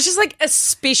 Like, well, it's just, like,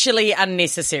 especially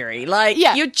unnecessary. Like,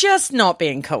 you're just not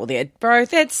being cool there, bro.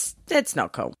 That's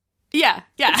not cool. Yeah.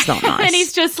 It's not nice. And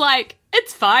he's just like,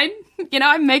 it's fine.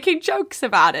 I'm making jokes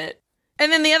about it.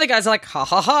 And then the other guys are like, ha,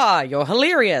 ha, ha, you're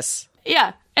hilarious.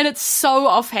 Yeah. And it's so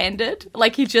offhanded.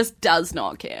 Like, he just does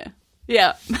not care.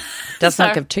 Yeah. Does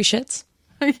not give 2 shits.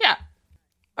 Yeah.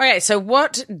 Okay, so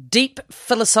what deep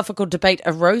philosophical debate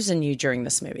arose in you during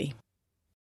this movie?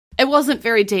 It wasn't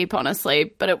very deep,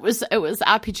 honestly, but it was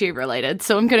RPG related,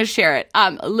 so I'm going to share it.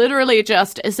 Literally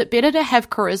just, is it better to have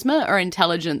charisma or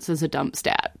intelligence as a dump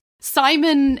stat?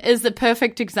 Simon is the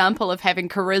perfect example of having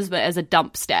charisma as a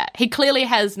dump stat. He clearly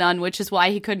has none, which is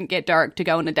why he couldn't get Derek to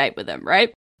go on a date with him,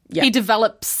 right? Yeah. He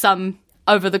develops some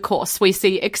over the course. We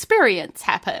see experience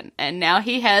happen, and now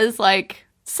he has, like,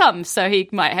 some, so he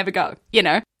might have a go,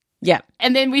 Yeah.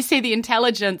 And then we see the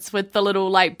intelligence with the little,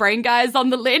 like, brain guys on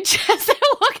the ledge as they're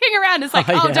walking around. It's like,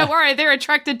 don't worry, they're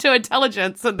attracted to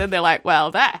intelligence. And then they're like,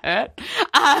 well, that hurt.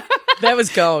 That was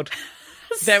gold.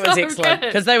 That was excellent.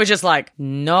 Because they were just like,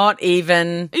 not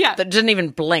even, that didn't even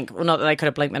blink. Well, not that they could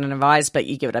have blinked in an eyes, but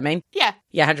you get what I mean? Yeah.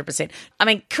 Yeah, 100%.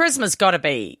 Charisma's got to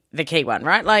be the key one,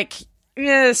 right? Like,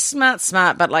 Yeah,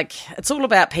 smart, but like it's all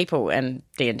about people in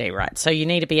D&D, right? So you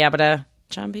need to be able to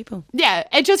charm people. Yeah,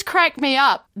 it just cracked me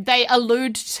up. They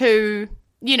allude to,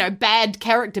 bad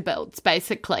character builds,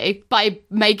 basically, by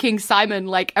making Simon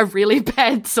like a really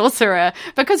bad sorcerer,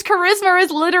 because charisma is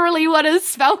literally what his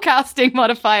spellcasting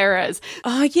modifier is.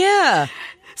 Oh, yeah.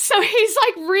 So he's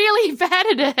like really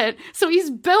bad at it. So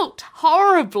he's built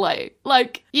horribly.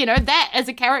 Like, that as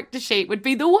a character sheet would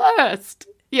be the worst,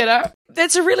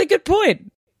 That's a really good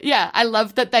point. Yeah, I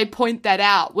love that they point that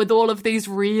out with all of these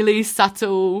really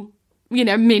subtle,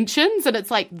 mentions. And it's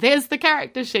like, there's the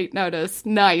character sheet notice.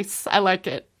 Nice. I like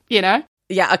it, Yeah,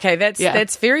 okay,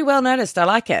 that's very well noticed. I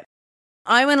like it.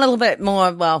 I went a little bit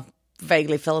more,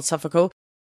 vaguely philosophical.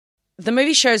 The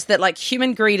movie shows that, like,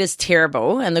 human greed is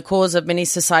terrible and the cause of many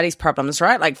society's problems,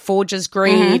 right? Like, Forge's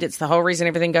greed, it's the whole reason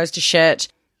everything goes to shit.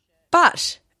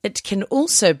 But it can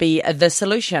also be the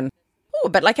solution. Oh, a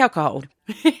bit like alcohol.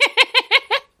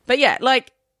 But yeah,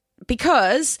 like,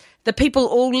 because the people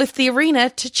all left the arena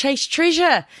to chase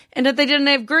treasure. And if they didn't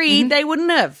have greed, they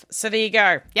wouldn't have. So there you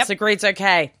go. Yep. So greed's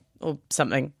okay. Or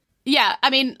something. Yeah,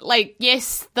 I mean, like,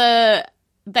 yes,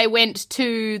 they went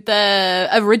to the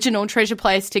original treasure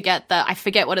place to get I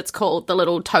forget what it's called, the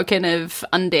little token of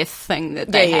undeath thing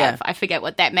that they have. I forget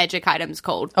what that magic item's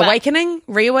called. But Awakening?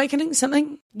 Reawakening?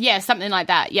 Something? yeah, something like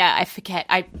that. Yeah, I forget.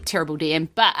 Terrible DM.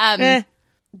 But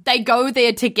they go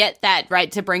there to get that, right,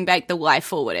 to bring back the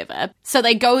wife or whatever. So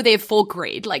they go there for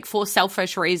greed, like for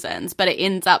selfish reasons, but it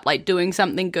ends up like doing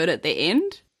something good at the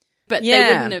end. But they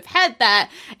wouldn't have had that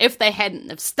if they hadn't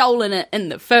have stolen it in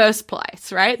the first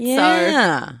place, right?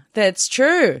 Yeah, so that's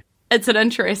true. It's an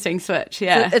interesting switch,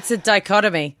 yeah. It's a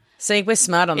dichotomy. See, we're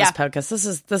smart on this podcast.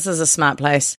 This is a smart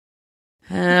place.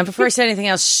 Before I say anything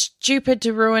else stupid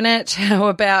to ruin it, how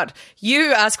about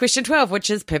you ask question 12, which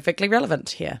is perfectly relevant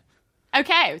here.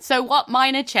 Okay, so what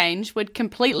minor change would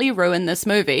completely ruin this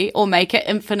movie or make it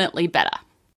infinitely better?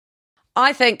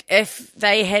 I think if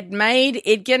they had made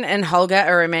Edgin and Holga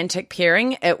a romantic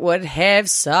pairing, it would have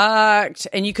sucked.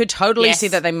 And you could totally see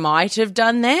that they might have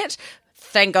done that.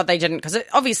 Thank God they didn't, because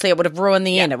obviously it would have ruined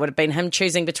the end. It would have been him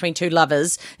choosing between two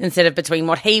lovers instead of between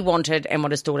what he wanted and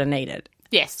what his daughter needed.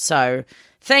 Yes. So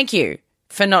thank you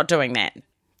for not doing that.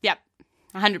 Yep,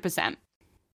 100%.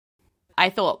 I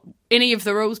thought any of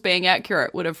the rules being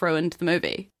accurate would have ruined the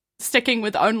movie. Sticking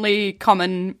with only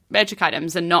common magic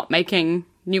items and not making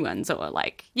new ones or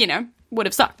would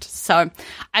have sucked. So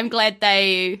I'm glad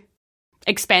they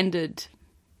expanded,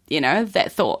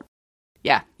 that thought.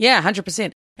 Yeah. Yeah,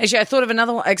 100%. Actually, I thought of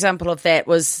another example of that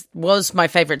was my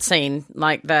favourite scene,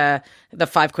 like the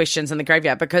 5 questions in the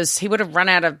graveyard, because he would have run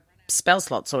out of spell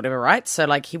slots or whatever, right? So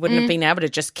he wouldn't have been able to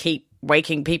just keep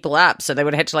waking people up. So they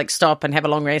would have had to stop and have a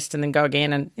long rest and then go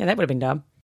again. And that would have been dumb.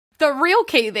 The real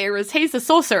key there is he's a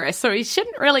sorcerer, so he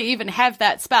shouldn't really even have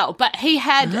that spell. But he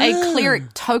had a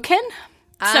cleric token.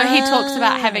 So he talks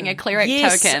about having a cleric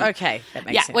token. Okay, that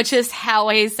makes sense. Which is how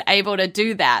he's able to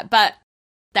do that. But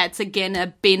that's, again,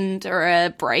 a bend or a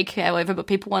break, however, but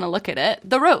people want to look at it.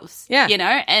 The rules,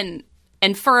 and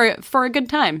for a good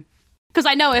time. Because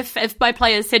I know if my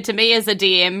players said to me as a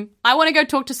DM, I want to go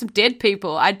talk to some dead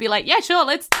people, I'd be like, yeah, sure,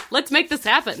 let's make this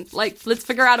happen. Let's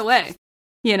figure out a way,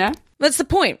 That's the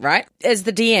point, right? As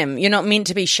the DM, you're not meant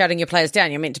to be shutting your players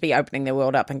down. You're meant to be opening their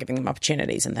world up and giving them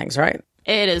opportunities and things, right?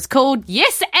 It is called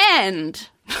yes and.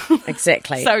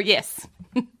 Exactly. So, yes.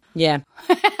 Yeah.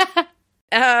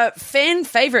 Fan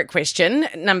favourite question,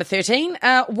 number 13.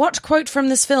 What quote from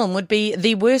this film would be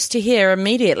the worst to hear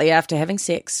immediately after having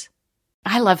sex?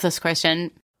 I love this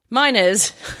question. Mine is,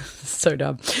 so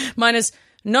dumb. Mine is,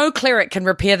 no cleric can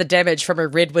repair the damage from a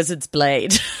red wizard's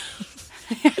blade.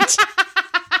 Yes,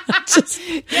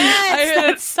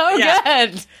 that's so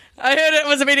good. I heard it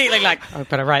was immediately like, I've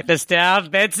got to write this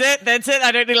down. That's it.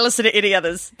 I don't need to listen to any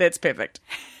others. That's perfect.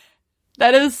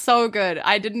 That is so good.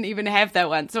 I didn't even have that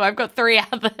one, so I've got 3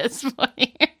 others for you.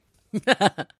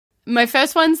 My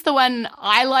first one's the one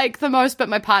I like the most, but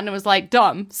my partner was like,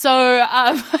 dumb. So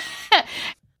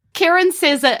Karen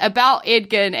says it about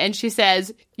Edgin, and she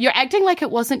says, you're acting like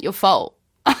it wasn't your fault.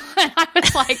 And I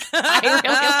was like,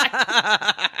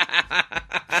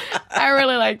 I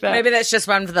really like that. Maybe that's just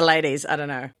one for the ladies. I don't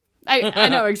know. I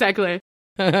know, exactly.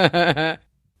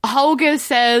 Holger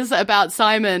says about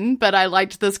Simon, but I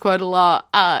liked this quote a lot,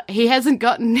 he hasn't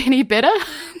gotten any better.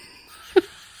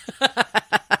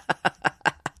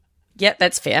 Yep,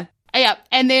 that's fair. Yeah,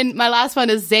 and then my last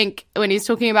one is Zinc. When he's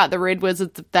talking about the Red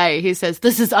Wizards of Day, he says,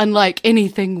 this is unlike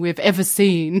anything we've ever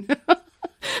seen.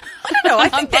 I don't know. I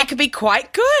think that could be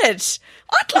quite good.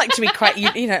 I'd like to be quite,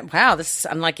 wow, this is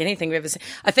unlike anything we've ever seen.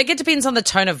 I think it depends on the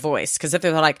tone of voice, because if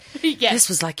they were like, this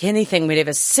was like anything we'd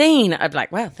ever seen, I'd be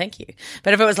like, well, thank you.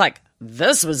 But if it was like,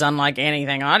 this was unlike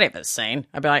anything I'd ever seen,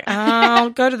 I'd be like, I'll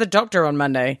go to the doctor on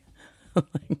Monday.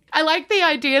 I like the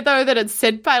idea, though, that it's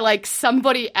said by, like,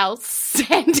 somebody else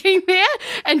standing there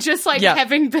and just, like,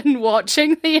 having been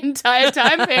watching the entire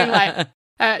time, being like,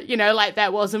 like,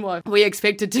 that wasn't what we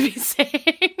expected to be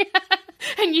saying.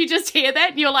 And you just hear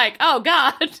that and you're like, oh,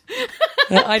 God.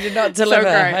 I did not deliver. So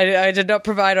I did not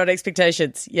provide on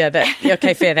expectations. Yeah,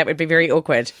 okay, fair. That would be very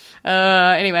awkward.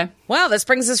 Anyway. Well, this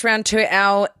brings us round to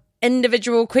our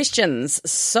individual questions.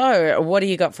 So what do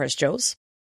you got for us, Jules?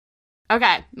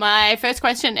 Okay, my first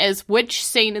question is, which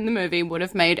scene in the movie would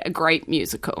have made a great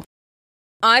musical?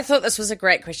 I thought this was a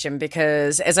great question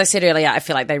because, as I said earlier, I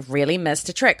feel like they really missed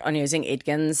a trick on using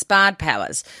Edgin's bard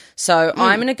powers. So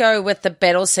I'm going to go with the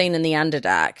battle scene in the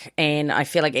Underdark, and I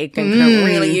feel like Edgin could have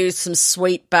really used some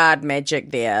sweet bard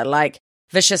magic there, like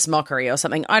vicious mockery or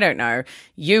something. I don't know.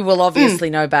 You will obviously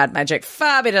know bard magic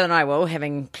far better than I will,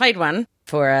 having played one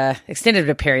for an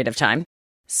extended period of time.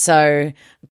 So,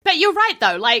 but you're right,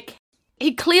 though. Like,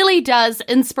 he clearly does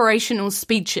inspirational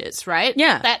speeches, right?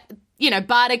 Yeah. That,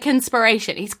 bardic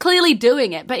inspiration. He's clearly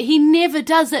doing it, but he never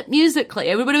does it musically.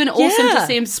 It would have been awesome to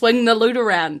see him swing the lute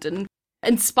around and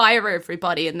inspire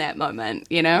everybody in that moment,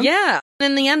 Yeah.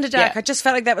 In the Underdark, I just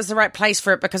felt like that was the right place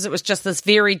for it because it was just this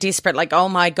very desperate, like, oh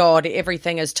my God,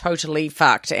 everything is totally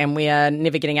fucked and we are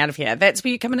never getting out of here. That's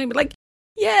where you come in and be like,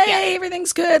 yay,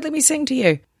 everything's good. Let me sing to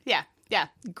you. Yeah.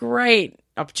 Great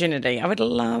opportunity. I would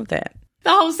love that. The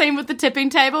whole scene with the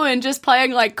tipping table and just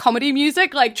playing, like, comedy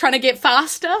music, like, trying to get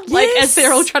faster, like, as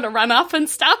they're all trying to run up and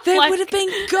stuff. That like, would have been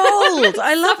gold.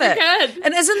 I love so it. Good.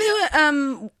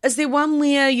 And is there one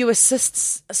where you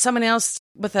assist someone else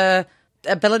with a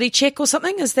ability check or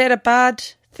something? Is that a bard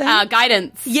thing?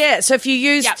 Guidance. Yeah, so if you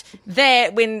used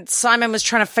that when Simon was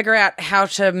trying to figure out how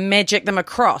to magic them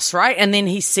across, right? And then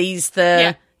he sees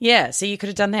the... Yeah, so you could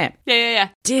have done that. Yeah.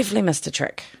 Definitely missed a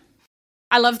trick.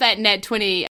 I love that Nat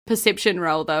 20 perception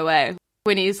roll, though,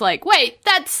 when he's like, wait,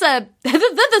 that's the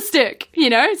stick,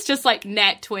 It's just like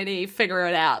Nat 20, figure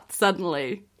it out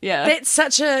suddenly. Yeah. That's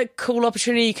such a cool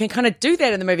opportunity. You can kind of do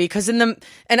that in the movie because in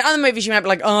other movies you might be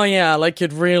like, oh yeah, like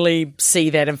you'd really see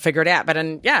that and figure it out. But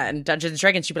in Dungeons &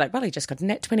 Dragons you'd be like, well, he just got a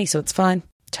Nat 20, so it's fine.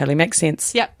 Totally makes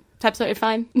sense. Yep, it's absolutely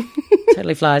fine.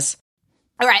 Totally flies.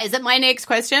 All right, is it my next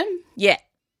question? Yeah.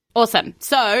 Awesome.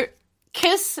 So,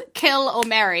 kiss, kill, or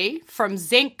marry from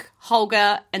Zenk,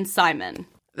 Holger, and Simon.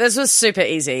 This was super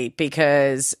easy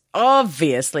because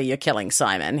obviously you're killing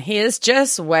Simon. He is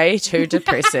just way too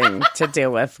depressing to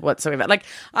deal with whatsoever. Like,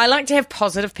 I like to have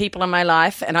positive people in my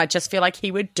life, and I just feel like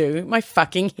he would do my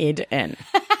fucking head in.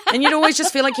 And you'd always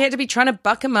just feel like you had to be trying to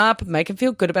buck him up, make him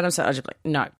feel good about himself. I was just like,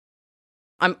 no.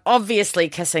 I'm obviously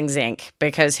kissing Zenk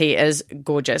because he is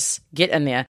gorgeous. Get in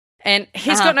there. And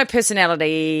he's got no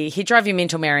personality. He'd drive you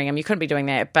mental marrying him. You couldn't be doing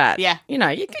that. But, you're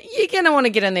going to want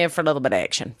to get in there for a little bit of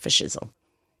action, for shizzle.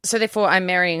 So, therefore, I'm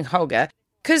marrying Holger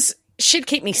because she'd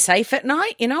keep me safe at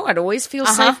night. I'd always feel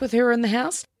safe with her in the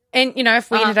house. And, if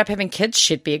we ended up having kids,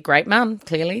 she'd be a great mum,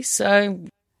 clearly. So,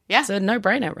 it's a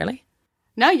no-brainer, really.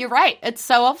 No, you're right. It's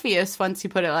so obvious once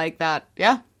you put it like that.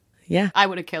 Yeah. Yeah. I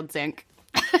would have killed Zenk.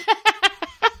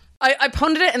 I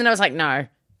pondered it and then I was like, no.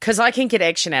 Because I can get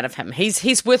action out of him.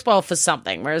 He's worthwhile for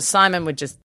something, whereas Simon would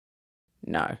just...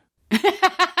 No.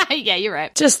 Yeah, you're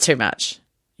right. Just too much,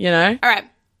 All right.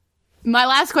 My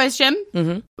last question.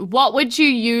 Mm-hmm. What would you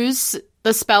use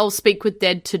the spell Speak with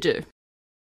Dead to do?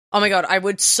 Oh, my God. I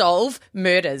would solve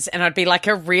murders, and I'd be like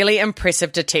a really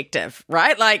impressive detective,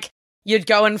 right? Like, you'd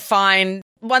go and find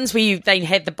ones where they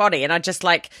had the body, and I'd just,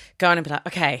 like, go in and be like,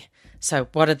 okay... So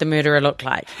what did the murderer look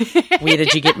like? Where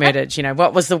did you get murdered?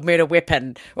 What was the murder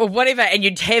weapon? Or whatever. And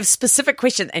you'd have specific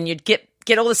questions and you'd get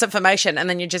all this information and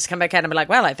then you'd just come back out and be like,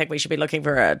 well, I think we should be looking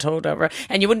for a total over.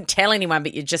 And you wouldn't tell anyone,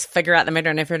 but you'd just figure out the murder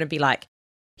and everyone would be like,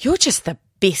 you're just the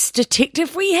best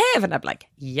detective we have. And I'd be like,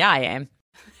 yeah, I am.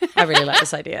 I really like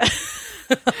this idea.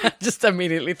 I just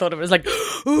immediately thought it was like,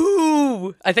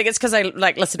 ooh. I think it's because I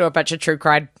listen to a bunch of true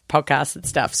crime podcasts and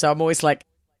stuff. So I'm always like,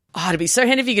 oh, it'd be so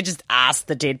handy if you could just ask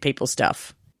the dead people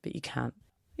stuff, but you can't.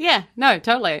 Yeah, no,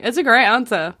 totally. It's a great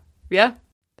answer. Yeah.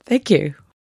 Thank you.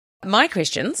 My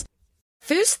questions.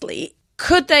 Firstly,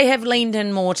 could they have leaned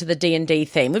in more to the D&D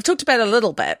theme? We've talked about it a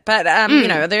little bit, but,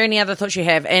 are there any other thoughts you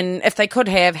have? And if they could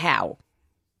have, how?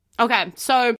 Okay,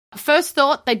 so first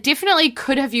thought, they definitely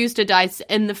could have used a dice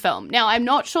in the film. Now, I'm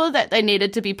not sure that they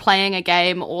needed to be playing a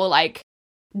game or,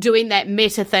 doing that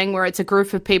meta thing where it's a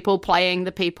group of people playing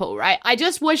the people, right? I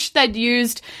just wish they'd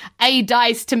used a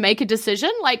dice to make a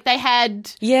decision. Like they had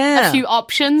a few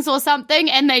options or something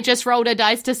and they just rolled a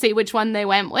dice to see which one they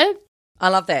went with. I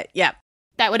love that. Yeah.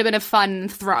 That would have been a fun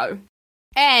throw.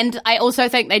 And I also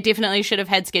think they definitely should have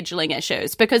had scheduling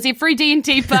issues because every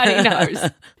D&D party knows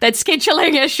that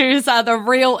scheduling issues are the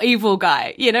real evil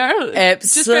guy, you know? Absolutely.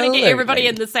 Just trying to get everybody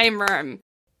in the same room.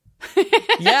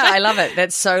 Yeah, I love it.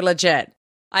 That's so legit.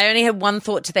 I only had one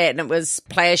thought to that, and it was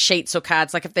player sheets or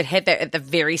cards. Like if they'd had that at the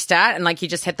very start and like you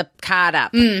just had the card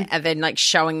up and then like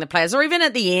showing the players, or even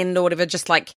at the end or whatever, just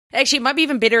like, actually it might be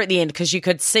even better at the end because you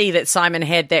could see that Simon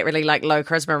had that really like low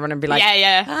charisma and be like,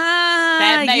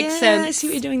 that makes sense. I see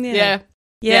what you're doing there.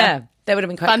 Yeah. That would have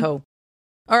been quite Fun. cool.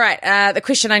 All right, the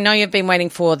question I know you've been waiting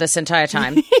for this entire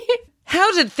time.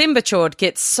 How did Thembachord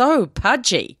get so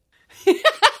pudgy?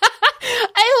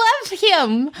 I love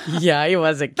him. Yeah, he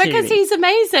was a cutie. Because he's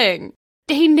amazing.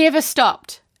 He never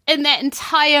stopped. In that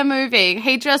entire movie,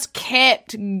 he just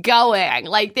kept going.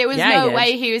 Like, there was no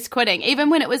way he was quitting. Even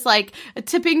when it was like a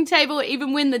tipping table,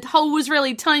 even when the hole was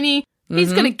really tiny,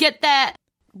 he's going to get that.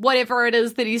 Whatever it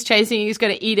is that he's chasing, he's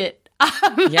going to eat it.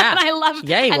 And I love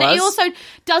and he also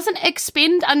doesn't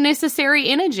expend unnecessary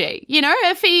energy. You know,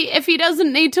 if he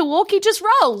doesn't need to walk, he just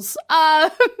rolls.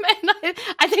 And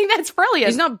I think that's brilliant.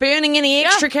 He's not burning any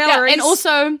extra calories. And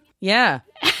also... Yeah.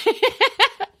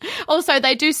 Also,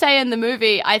 they do say in the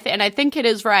movie, and I think it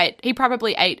is right, he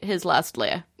probably ate his last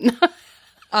layer.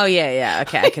 Oh, yeah.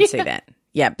 Okay, I can see that.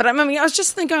 Yeah, but I mean, I was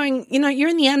just going, you know, you're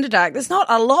in the Underdark. There's not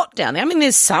a lot down there. I mean,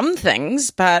 there's some things,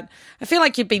 but I feel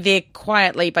like you'd be there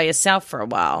quietly by yourself for a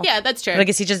while. Yeah, that's true. But I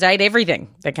guess he just ate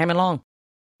everything that came along.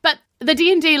 But the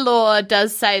D&D lore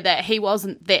does say that he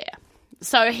wasn't there.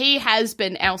 So he has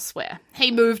been elsewhere.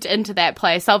 He moved into that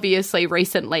place, obviously,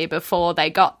 recently before they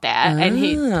got there, and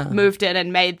he moved in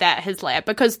and made that his lair,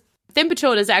 because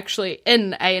Thembachord is actually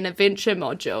in an adventure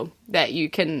module that you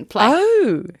can play.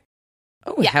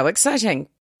 Oh, yeah. How exciting.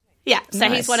 Yeah, so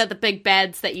nice. He's one of the big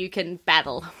bads that you can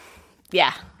battle.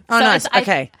 Yeah. Oh, so nice.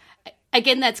 Okay.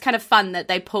 Again, that's kind of fun that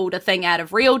they pulled a thing out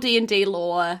of real D&D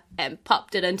lore and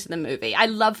popped it into the movie. I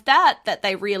love that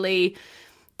they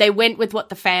went with what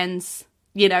the fans,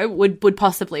 you know, would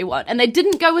possibly want. And they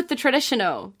didn't go with the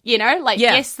traditional, you know? Like,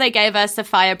 yes, they gave us a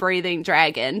fire-breathing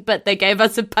dragon, but they gave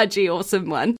us a pudgy, awesome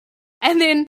one. And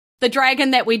then the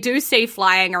dragon that we do see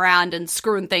flying around and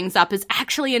screwing things up is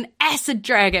actually an acid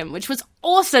dragon, which was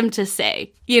awesome to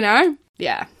see, you know?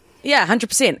 Yeah. Yeah,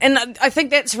 100%. And I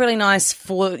think that's really nice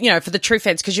for, you know, for the true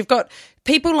fans, because you've got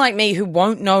people like me who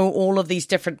won't know all of these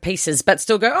different pieces but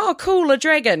still go, oh, cool, a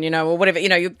dragon, you know, or whatever. You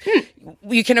know,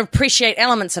 you can appreciate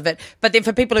elements of it. But then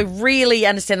for people who really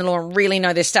understand the lore and really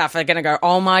know their stuff, are going to go,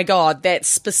 oh, my God, that's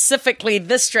specifically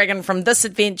this dragon from this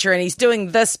adventure and he's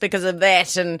doing this because of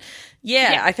that. And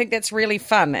yeah, I think that's really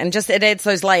fun. And just it adds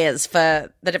those layers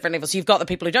for the different levels. So you've got the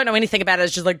people who don't know anything about it.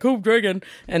 It's just like, cool, dragon.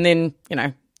 And then, you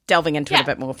know, delving into it a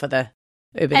bit more for the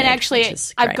urban and age, actually,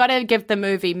 I've got to give the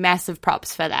movie massive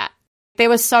props for that. There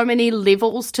were so many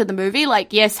levels to the movie,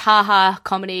 like, yes, haha,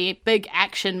 comedy, big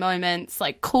action moments,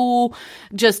 like, cool,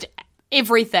 just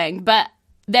everything. But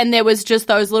then there was just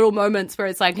those little moments where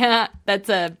it's like, that's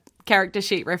a character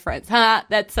sheet reference.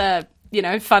 That's a, you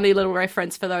know, funny little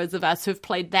reference for those of us who've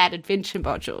played that adventure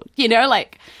module. You know,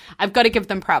 like, I've got to give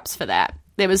them props for that.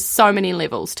 There was so many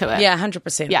levels to it. Yeah,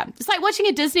 100%. Yeah. It's like watching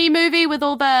a Disney movie with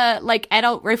all the, like,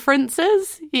 adult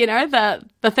references, you know,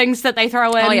 the things that they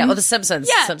throw in. Oh, yeah, or The Simpsons.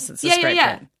 Yeah. Simpsons is great.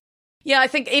 Yeah, I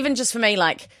think even just for me,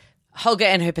 like, Holger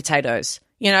and her potatoes,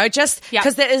 you know, just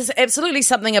because there is absolutely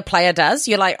something a player does.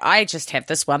 You're like, I just have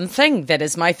this one thing that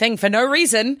is my thing for no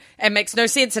reason and makes no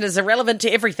sense and is irrelevant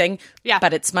to everything,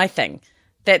 but it's my thing.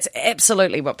 That's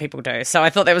absolutely what people do. So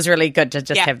I thought that was really good to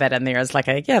just have that in there as like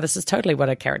this is totally what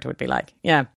a character would be like.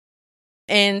 Yeah.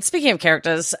 And speaking of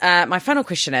characters, my final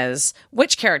question is,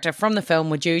 which character from the film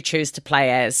would you choose to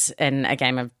play as in a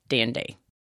game of D&D?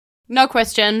 No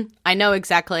question. I know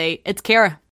exactly. It's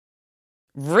Kira.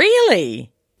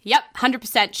 Really? Yep,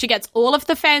 100%. She gets all of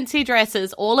the fancy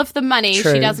dresses, all of the money.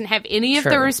 True. She doesn't have any of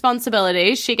the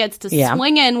responsibilities. She gets to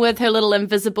swing in with her little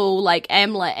invisible, like,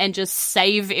 amulet and just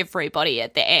save everybody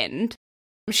at the end.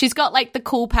 She's got, like, the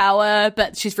cool power,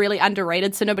 but she's really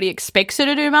underrated, so nobody expects her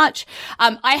to do much.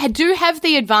 I do have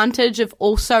the advantage of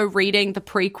also reading the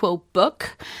prequel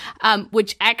book,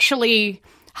 which actually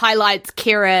highlights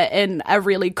Kira in a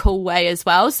really cool way as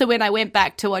well. So when I went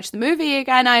back to watch the movie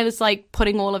again, I was like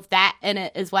putting all of that in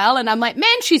it as well. And I'm like,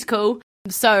 man, she's cool.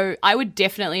 So I would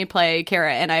definitely play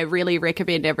Kira, and I really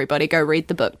recommend everybody go read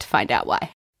the book to find out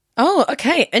why. Oh,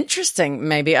 okay. Interesting.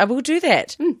 Maybe I will do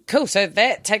that. Cool. So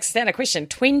that takes us down to question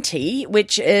 20,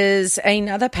 which is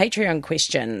another Patreon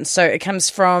question. So it comes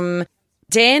from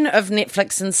Dan of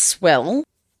Netflix and Swill,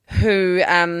 who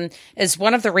is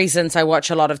one of the reasons I watch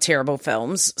a lot of terrible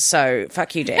films. So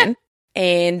fuck you, Dan.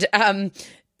 And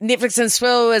Netflix and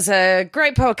Swill is a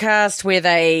great podcast where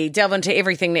they delve into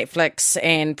everything Netflix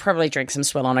and probably drink some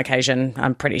swill on occasion,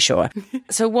 I'm pretty sure.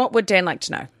 So what would Dan like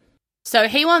to know? So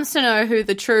he wants to know who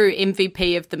the true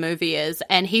MVP of the movie is,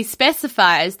 and he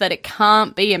specifies that it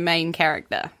can't be a main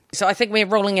character. So I think we're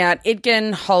ruling out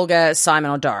Edgin, Holger, Simon,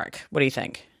 or Doric. What do you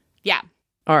think? Yeah.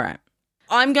 All right.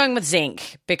 I'm going with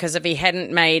Zenk because if he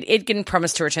hadn't made Edgin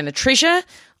promise to return the treasure,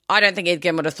 I don't think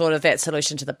Edgin would have thought of that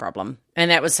solution to the problem. And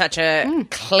that was such a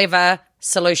clever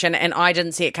solution, and I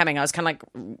didn't see it coming. I was kind of like,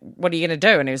 what are you going to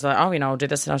do? And he was like, oh, I'll do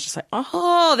this. And I was just like,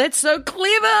 oh, that's so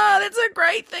clever. That's a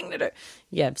great thing to do.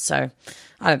 Yeah, so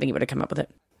I don't think he would have come up with it.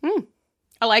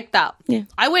 I like that. Yeah.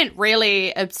 I went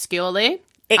really obscurely.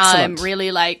 Excellent.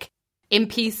 Really like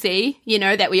NPC,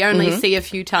 that we only see a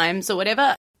few times or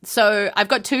whatever. So I've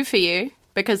got 2 for you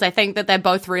because I think that they're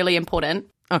both really important.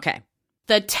 Okay.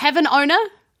 The tavern owner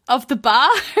of the bar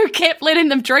who kept letting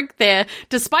them drink there,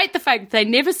 despite the fact that they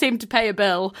never seemed to pay a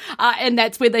bill, and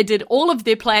that's where they did all of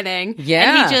their planning.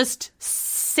 Yeah. And he just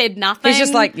said nothing. He's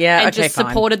just like, yeah, and okay, just fine.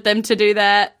 supported them to do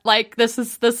that. Like, this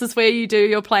is where you do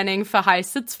your planning for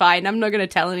heists. It's fine. I'm not going to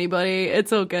tell anybody.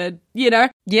 It's all good. Yeah.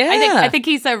 I think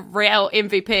he's a real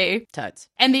MVP. Totes.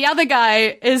 And the other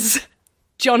guy is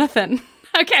Jonathan.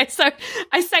 Okay, so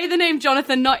I say the name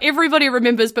Jonathan. Not everybody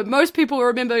remembers, but most people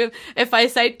remember if I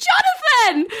say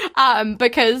Jonathan,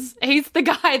 because he's the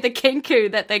guy, the kinku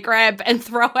that they grab and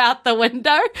throw out the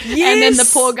window. Yes! And then the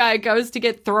poor guy goes to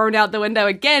get thrown out the window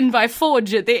again by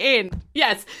Forge at the end.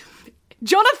 Yes.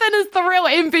 Jonathan is the real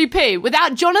MVP.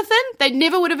 Without Jonathan, they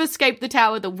never would have escaped the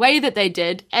tower the way that they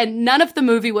did, and none of the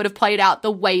movie would have played out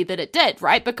the way that it did,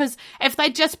 right? Because if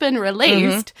they'd just been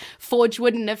released, Forge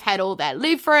wouldn't have had all that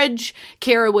leverage,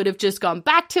 Kira would have just gone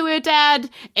back to her dad,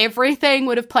 everything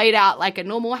would have played out like a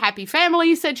normal happy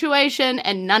family situation,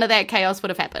 and none of that chaos would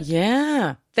have happened.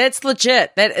 Yeah, that's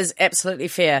legit. That is absolutely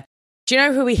fair. Do you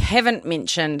know who we haven't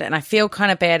mentioned? And I feel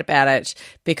kind of bad about it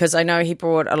because I know he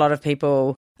brought a lot of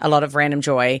people a lot of random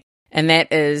joy, and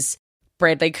that is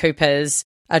Bradley Cooper's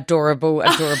adorable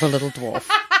little dwarf.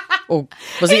 Or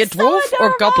was he a dwarf or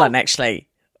a goblin, actually?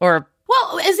 Or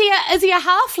Well, is he a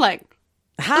halfling?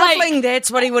 halfling,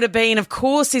 that's what he would have been. Of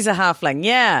course he's a halfling,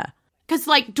 yeah. Because,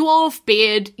 dwarf,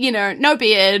 beard, no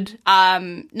beard,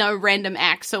 no random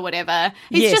axe or whatever.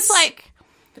 He's Yes. just like...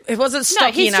 It wasn't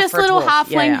stocky he's enough just for a little dwarf.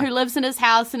 halfling Yeah. who lives in his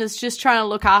house and is just trying to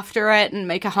look after it and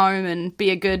make a home and be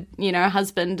a good, Mm-hmm.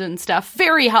 husband and stuff.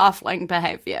 Very halfling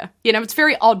behavior. It's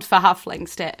very odd for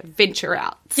halflings to venture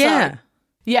out. So,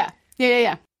 Yeah.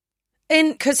 Yeah.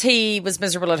 And because he was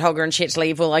miserable at Holger and she had to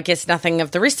leave, well, I guess nothing of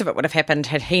the rest of it would have happened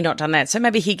had he not done that. So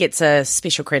maybe he gets a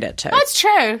special credit too. That's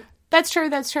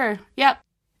true. Yep.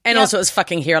 And also it's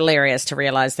fucking hilarious to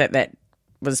realise that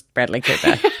was Bradley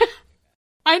Cooper.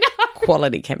 I know.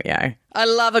 Quality cameo. I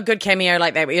love a good cameo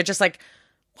like that where you're just like,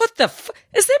 what the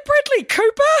is that Bradley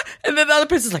Cooper? And then the other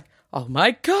person's like, oh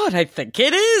my God, I think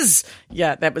it is.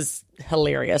 Yeah, that was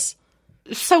hilarious.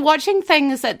 So watching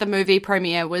things at the movie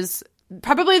premiere was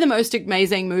probably the most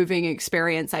amazing moving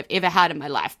experience I've ever had in my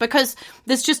life, because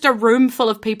there's just a room full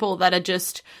of people that are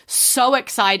just so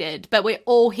excited, but we're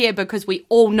all here because we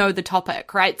all know the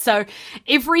topic, right? So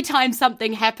every time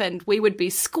something happened, we would be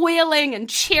squealing and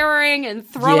cheering and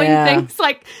throwing things.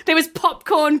 Like there was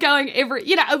popcorn going it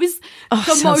was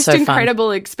the most so fun.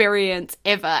 incredible experience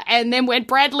ever. And then when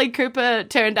Bradley Cooper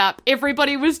turned up,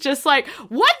 everybody was just like,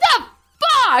 what the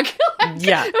fuck?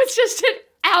 It was just an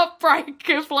outbreak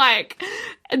of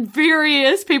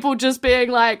various people just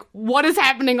being like, what is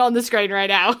happening on the screen right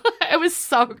now? It was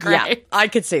so great. Yeah, I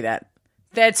could see that.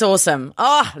 That's awesome.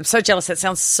 Oh, I'm so jealous. That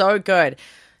sounds so good.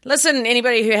 Listen,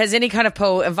 anybody who has any kind of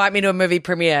pull, invite me to a movie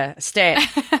premiere. Stat,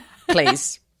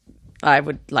 please. I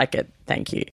would like it.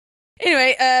 Thank you.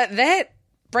 Anyway, that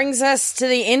brings us to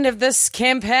the end of this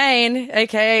campaign,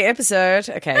 aka episode.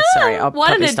 Okay, sorry. I'll what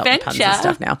probably an stop the puns and adventure.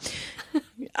 stuff now.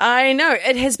 I know.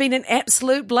 It has been an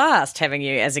absolute blast having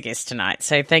you as a guest tonight.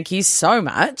 So thank you so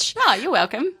much. Oh, you're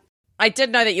welcome. I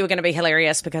did know that you were going to be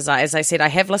hilarious because, as I said, I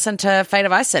have listened to Fate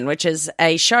of Isen, which is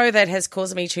a show that has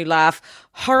caused me to laugh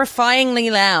horrifyingly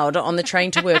loud on the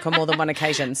train to work on more than one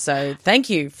occasion. So thank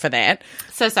you for that.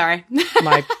 So sorry.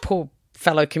 My poor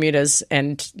fellow commuters.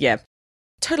 And yeah,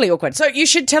 totally awkward. So you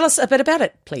should tell us a bit about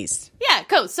it, please. Yeah,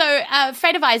 cool. So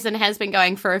Fate of Isen has been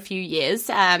going for a few years.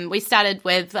 We started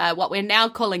with what we're now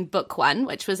calling Book One,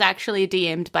 which was actually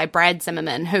DM'd by Brad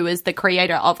Zimmerman, who is the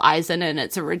creator of Isen and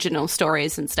its original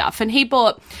stories and stuff. And he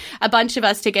brought a bunch of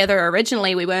us together.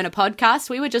 Originally, we weren't a podcast.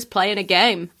 We were just playing a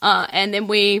game. And then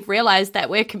we realized that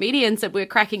we're comedians and we're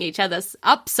cracking each other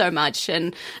up so much.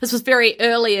 And this was very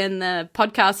early in the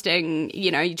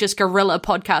podcasting, just guerrilla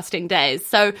podcasting days.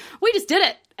 So we just did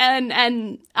it.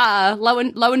 And lo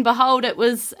and behold, it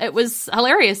was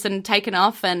hilarious and taken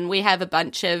off. And we have a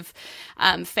bunch of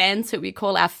fans who we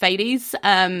call our Faties,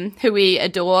 who we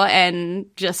adore and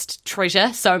just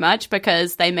treasure so much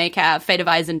because they make our Fate of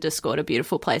Isen Discord a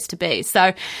beautiful place to be.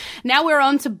 So now we're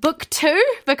on to Book 2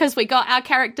 because we got our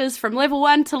characters from level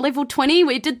 1 to level 20.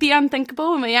 We did the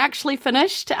unthinkable and we actually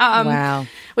finished. Wow.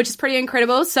 Which is pretty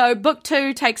incredible. So Book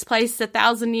 2 takes place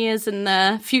 1,000 years in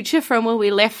the future from where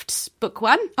we left Book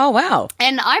 1. Oh, wow.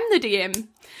 And I'm the DM.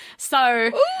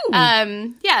 So,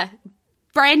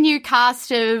 brand new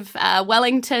cast of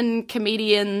Wellington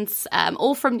comedians,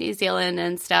 all from New Zealand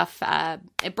and stuff. A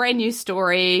brand new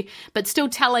story, but still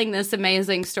telling this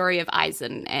amazing story of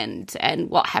Isen and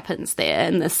what happens there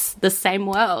in this same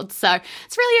world. So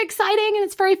it's really exciting and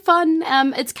it's very fun.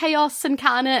 It's chaos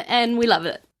incarnate and we love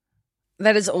it.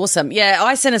 That is awesome. Yeah,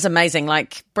 Isen is amazing.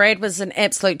 Like, Brad was an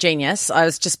absolute genius. I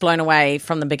was just blown away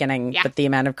from the beginning with the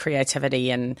amount of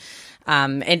creativity and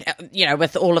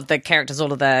with all of the characters,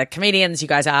 all of the comedians, you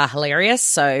guys are hilarious.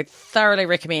 So thoroughly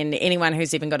recommend anyone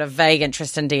who's even got a vague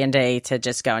interest in D&D to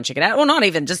just go and check it out. Or not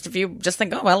even, just if you just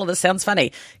think, oh, well, this sounds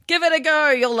funny. Give it a go.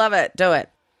 You'll love it. Do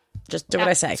it. Just do what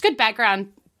I say. It's good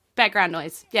background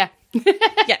noise. Yeah.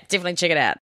 Yeah, definitely check it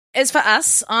out. As for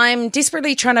us, I'm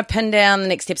desperately trying to pin down the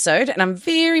next episode, and I'm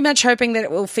very much hoping that it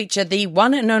will feature the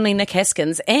one and only Nick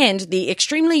Haskins and the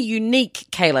extremely unique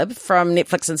Caleb from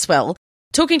Netflix and Swell,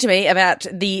 talking to me about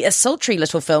the sultry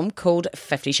little film called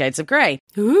 50 Shades of Grey.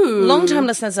 Ooh. Long-time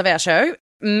listeners of our show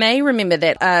may remember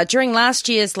that during last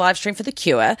year's live stream for The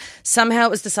Cure, somehow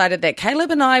it was decided that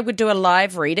Caleb and I would do a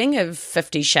live reading of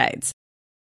 50 Shades.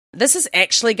 This is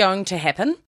actually going to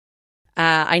happen.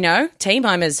 I know, team,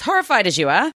 I'm as horrified as you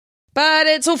are. But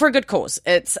it's all for a good cause.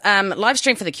 It's live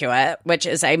stream for The Cure, which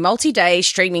is a multi-day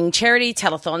streaming charity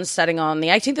telethon starting on the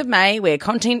 18th of May, where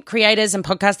content creators and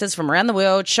podcasters from around the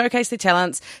world showcase their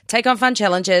talents, take on fun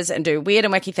challenges, and do weird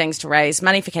and wacky things to raise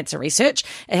money for cancer research.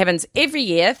 It happens every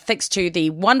year thanks to the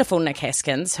wonderful Nick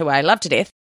Haskins, who I love to death,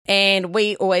 and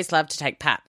we always love to take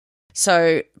part.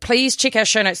 So please check our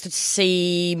show notes to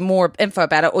see more info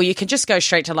about it, or you can just go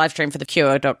straight to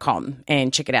livestreamforthecure.com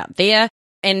and check it out there.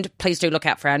 And please do look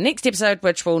out for our next episode,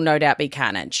 which will no doubt be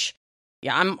carnage.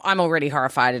 Yeah, I'm already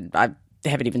horrified. I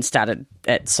haven't even started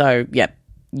it. So, yeah,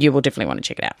 you will definitely want to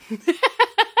check it out.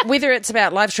 Whether it's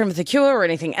about live stream with The Cure or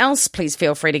anything else, please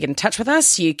feel free to get in touch with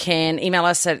us. You can email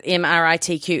us at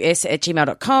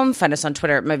mritqs@gmail.com, find us on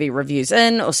Twitter at Movie Reviews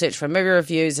In, or search for Movie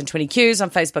Reviews and 20Qs on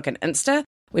Facebook and Insta.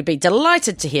 We'd be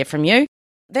delighted to hear from you.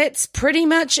 That's pretty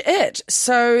much it.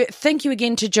 So thank you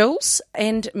again to Jules,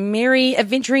 and merry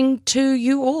adventuring to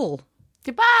you all.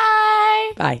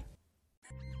 Goodbye. Bye.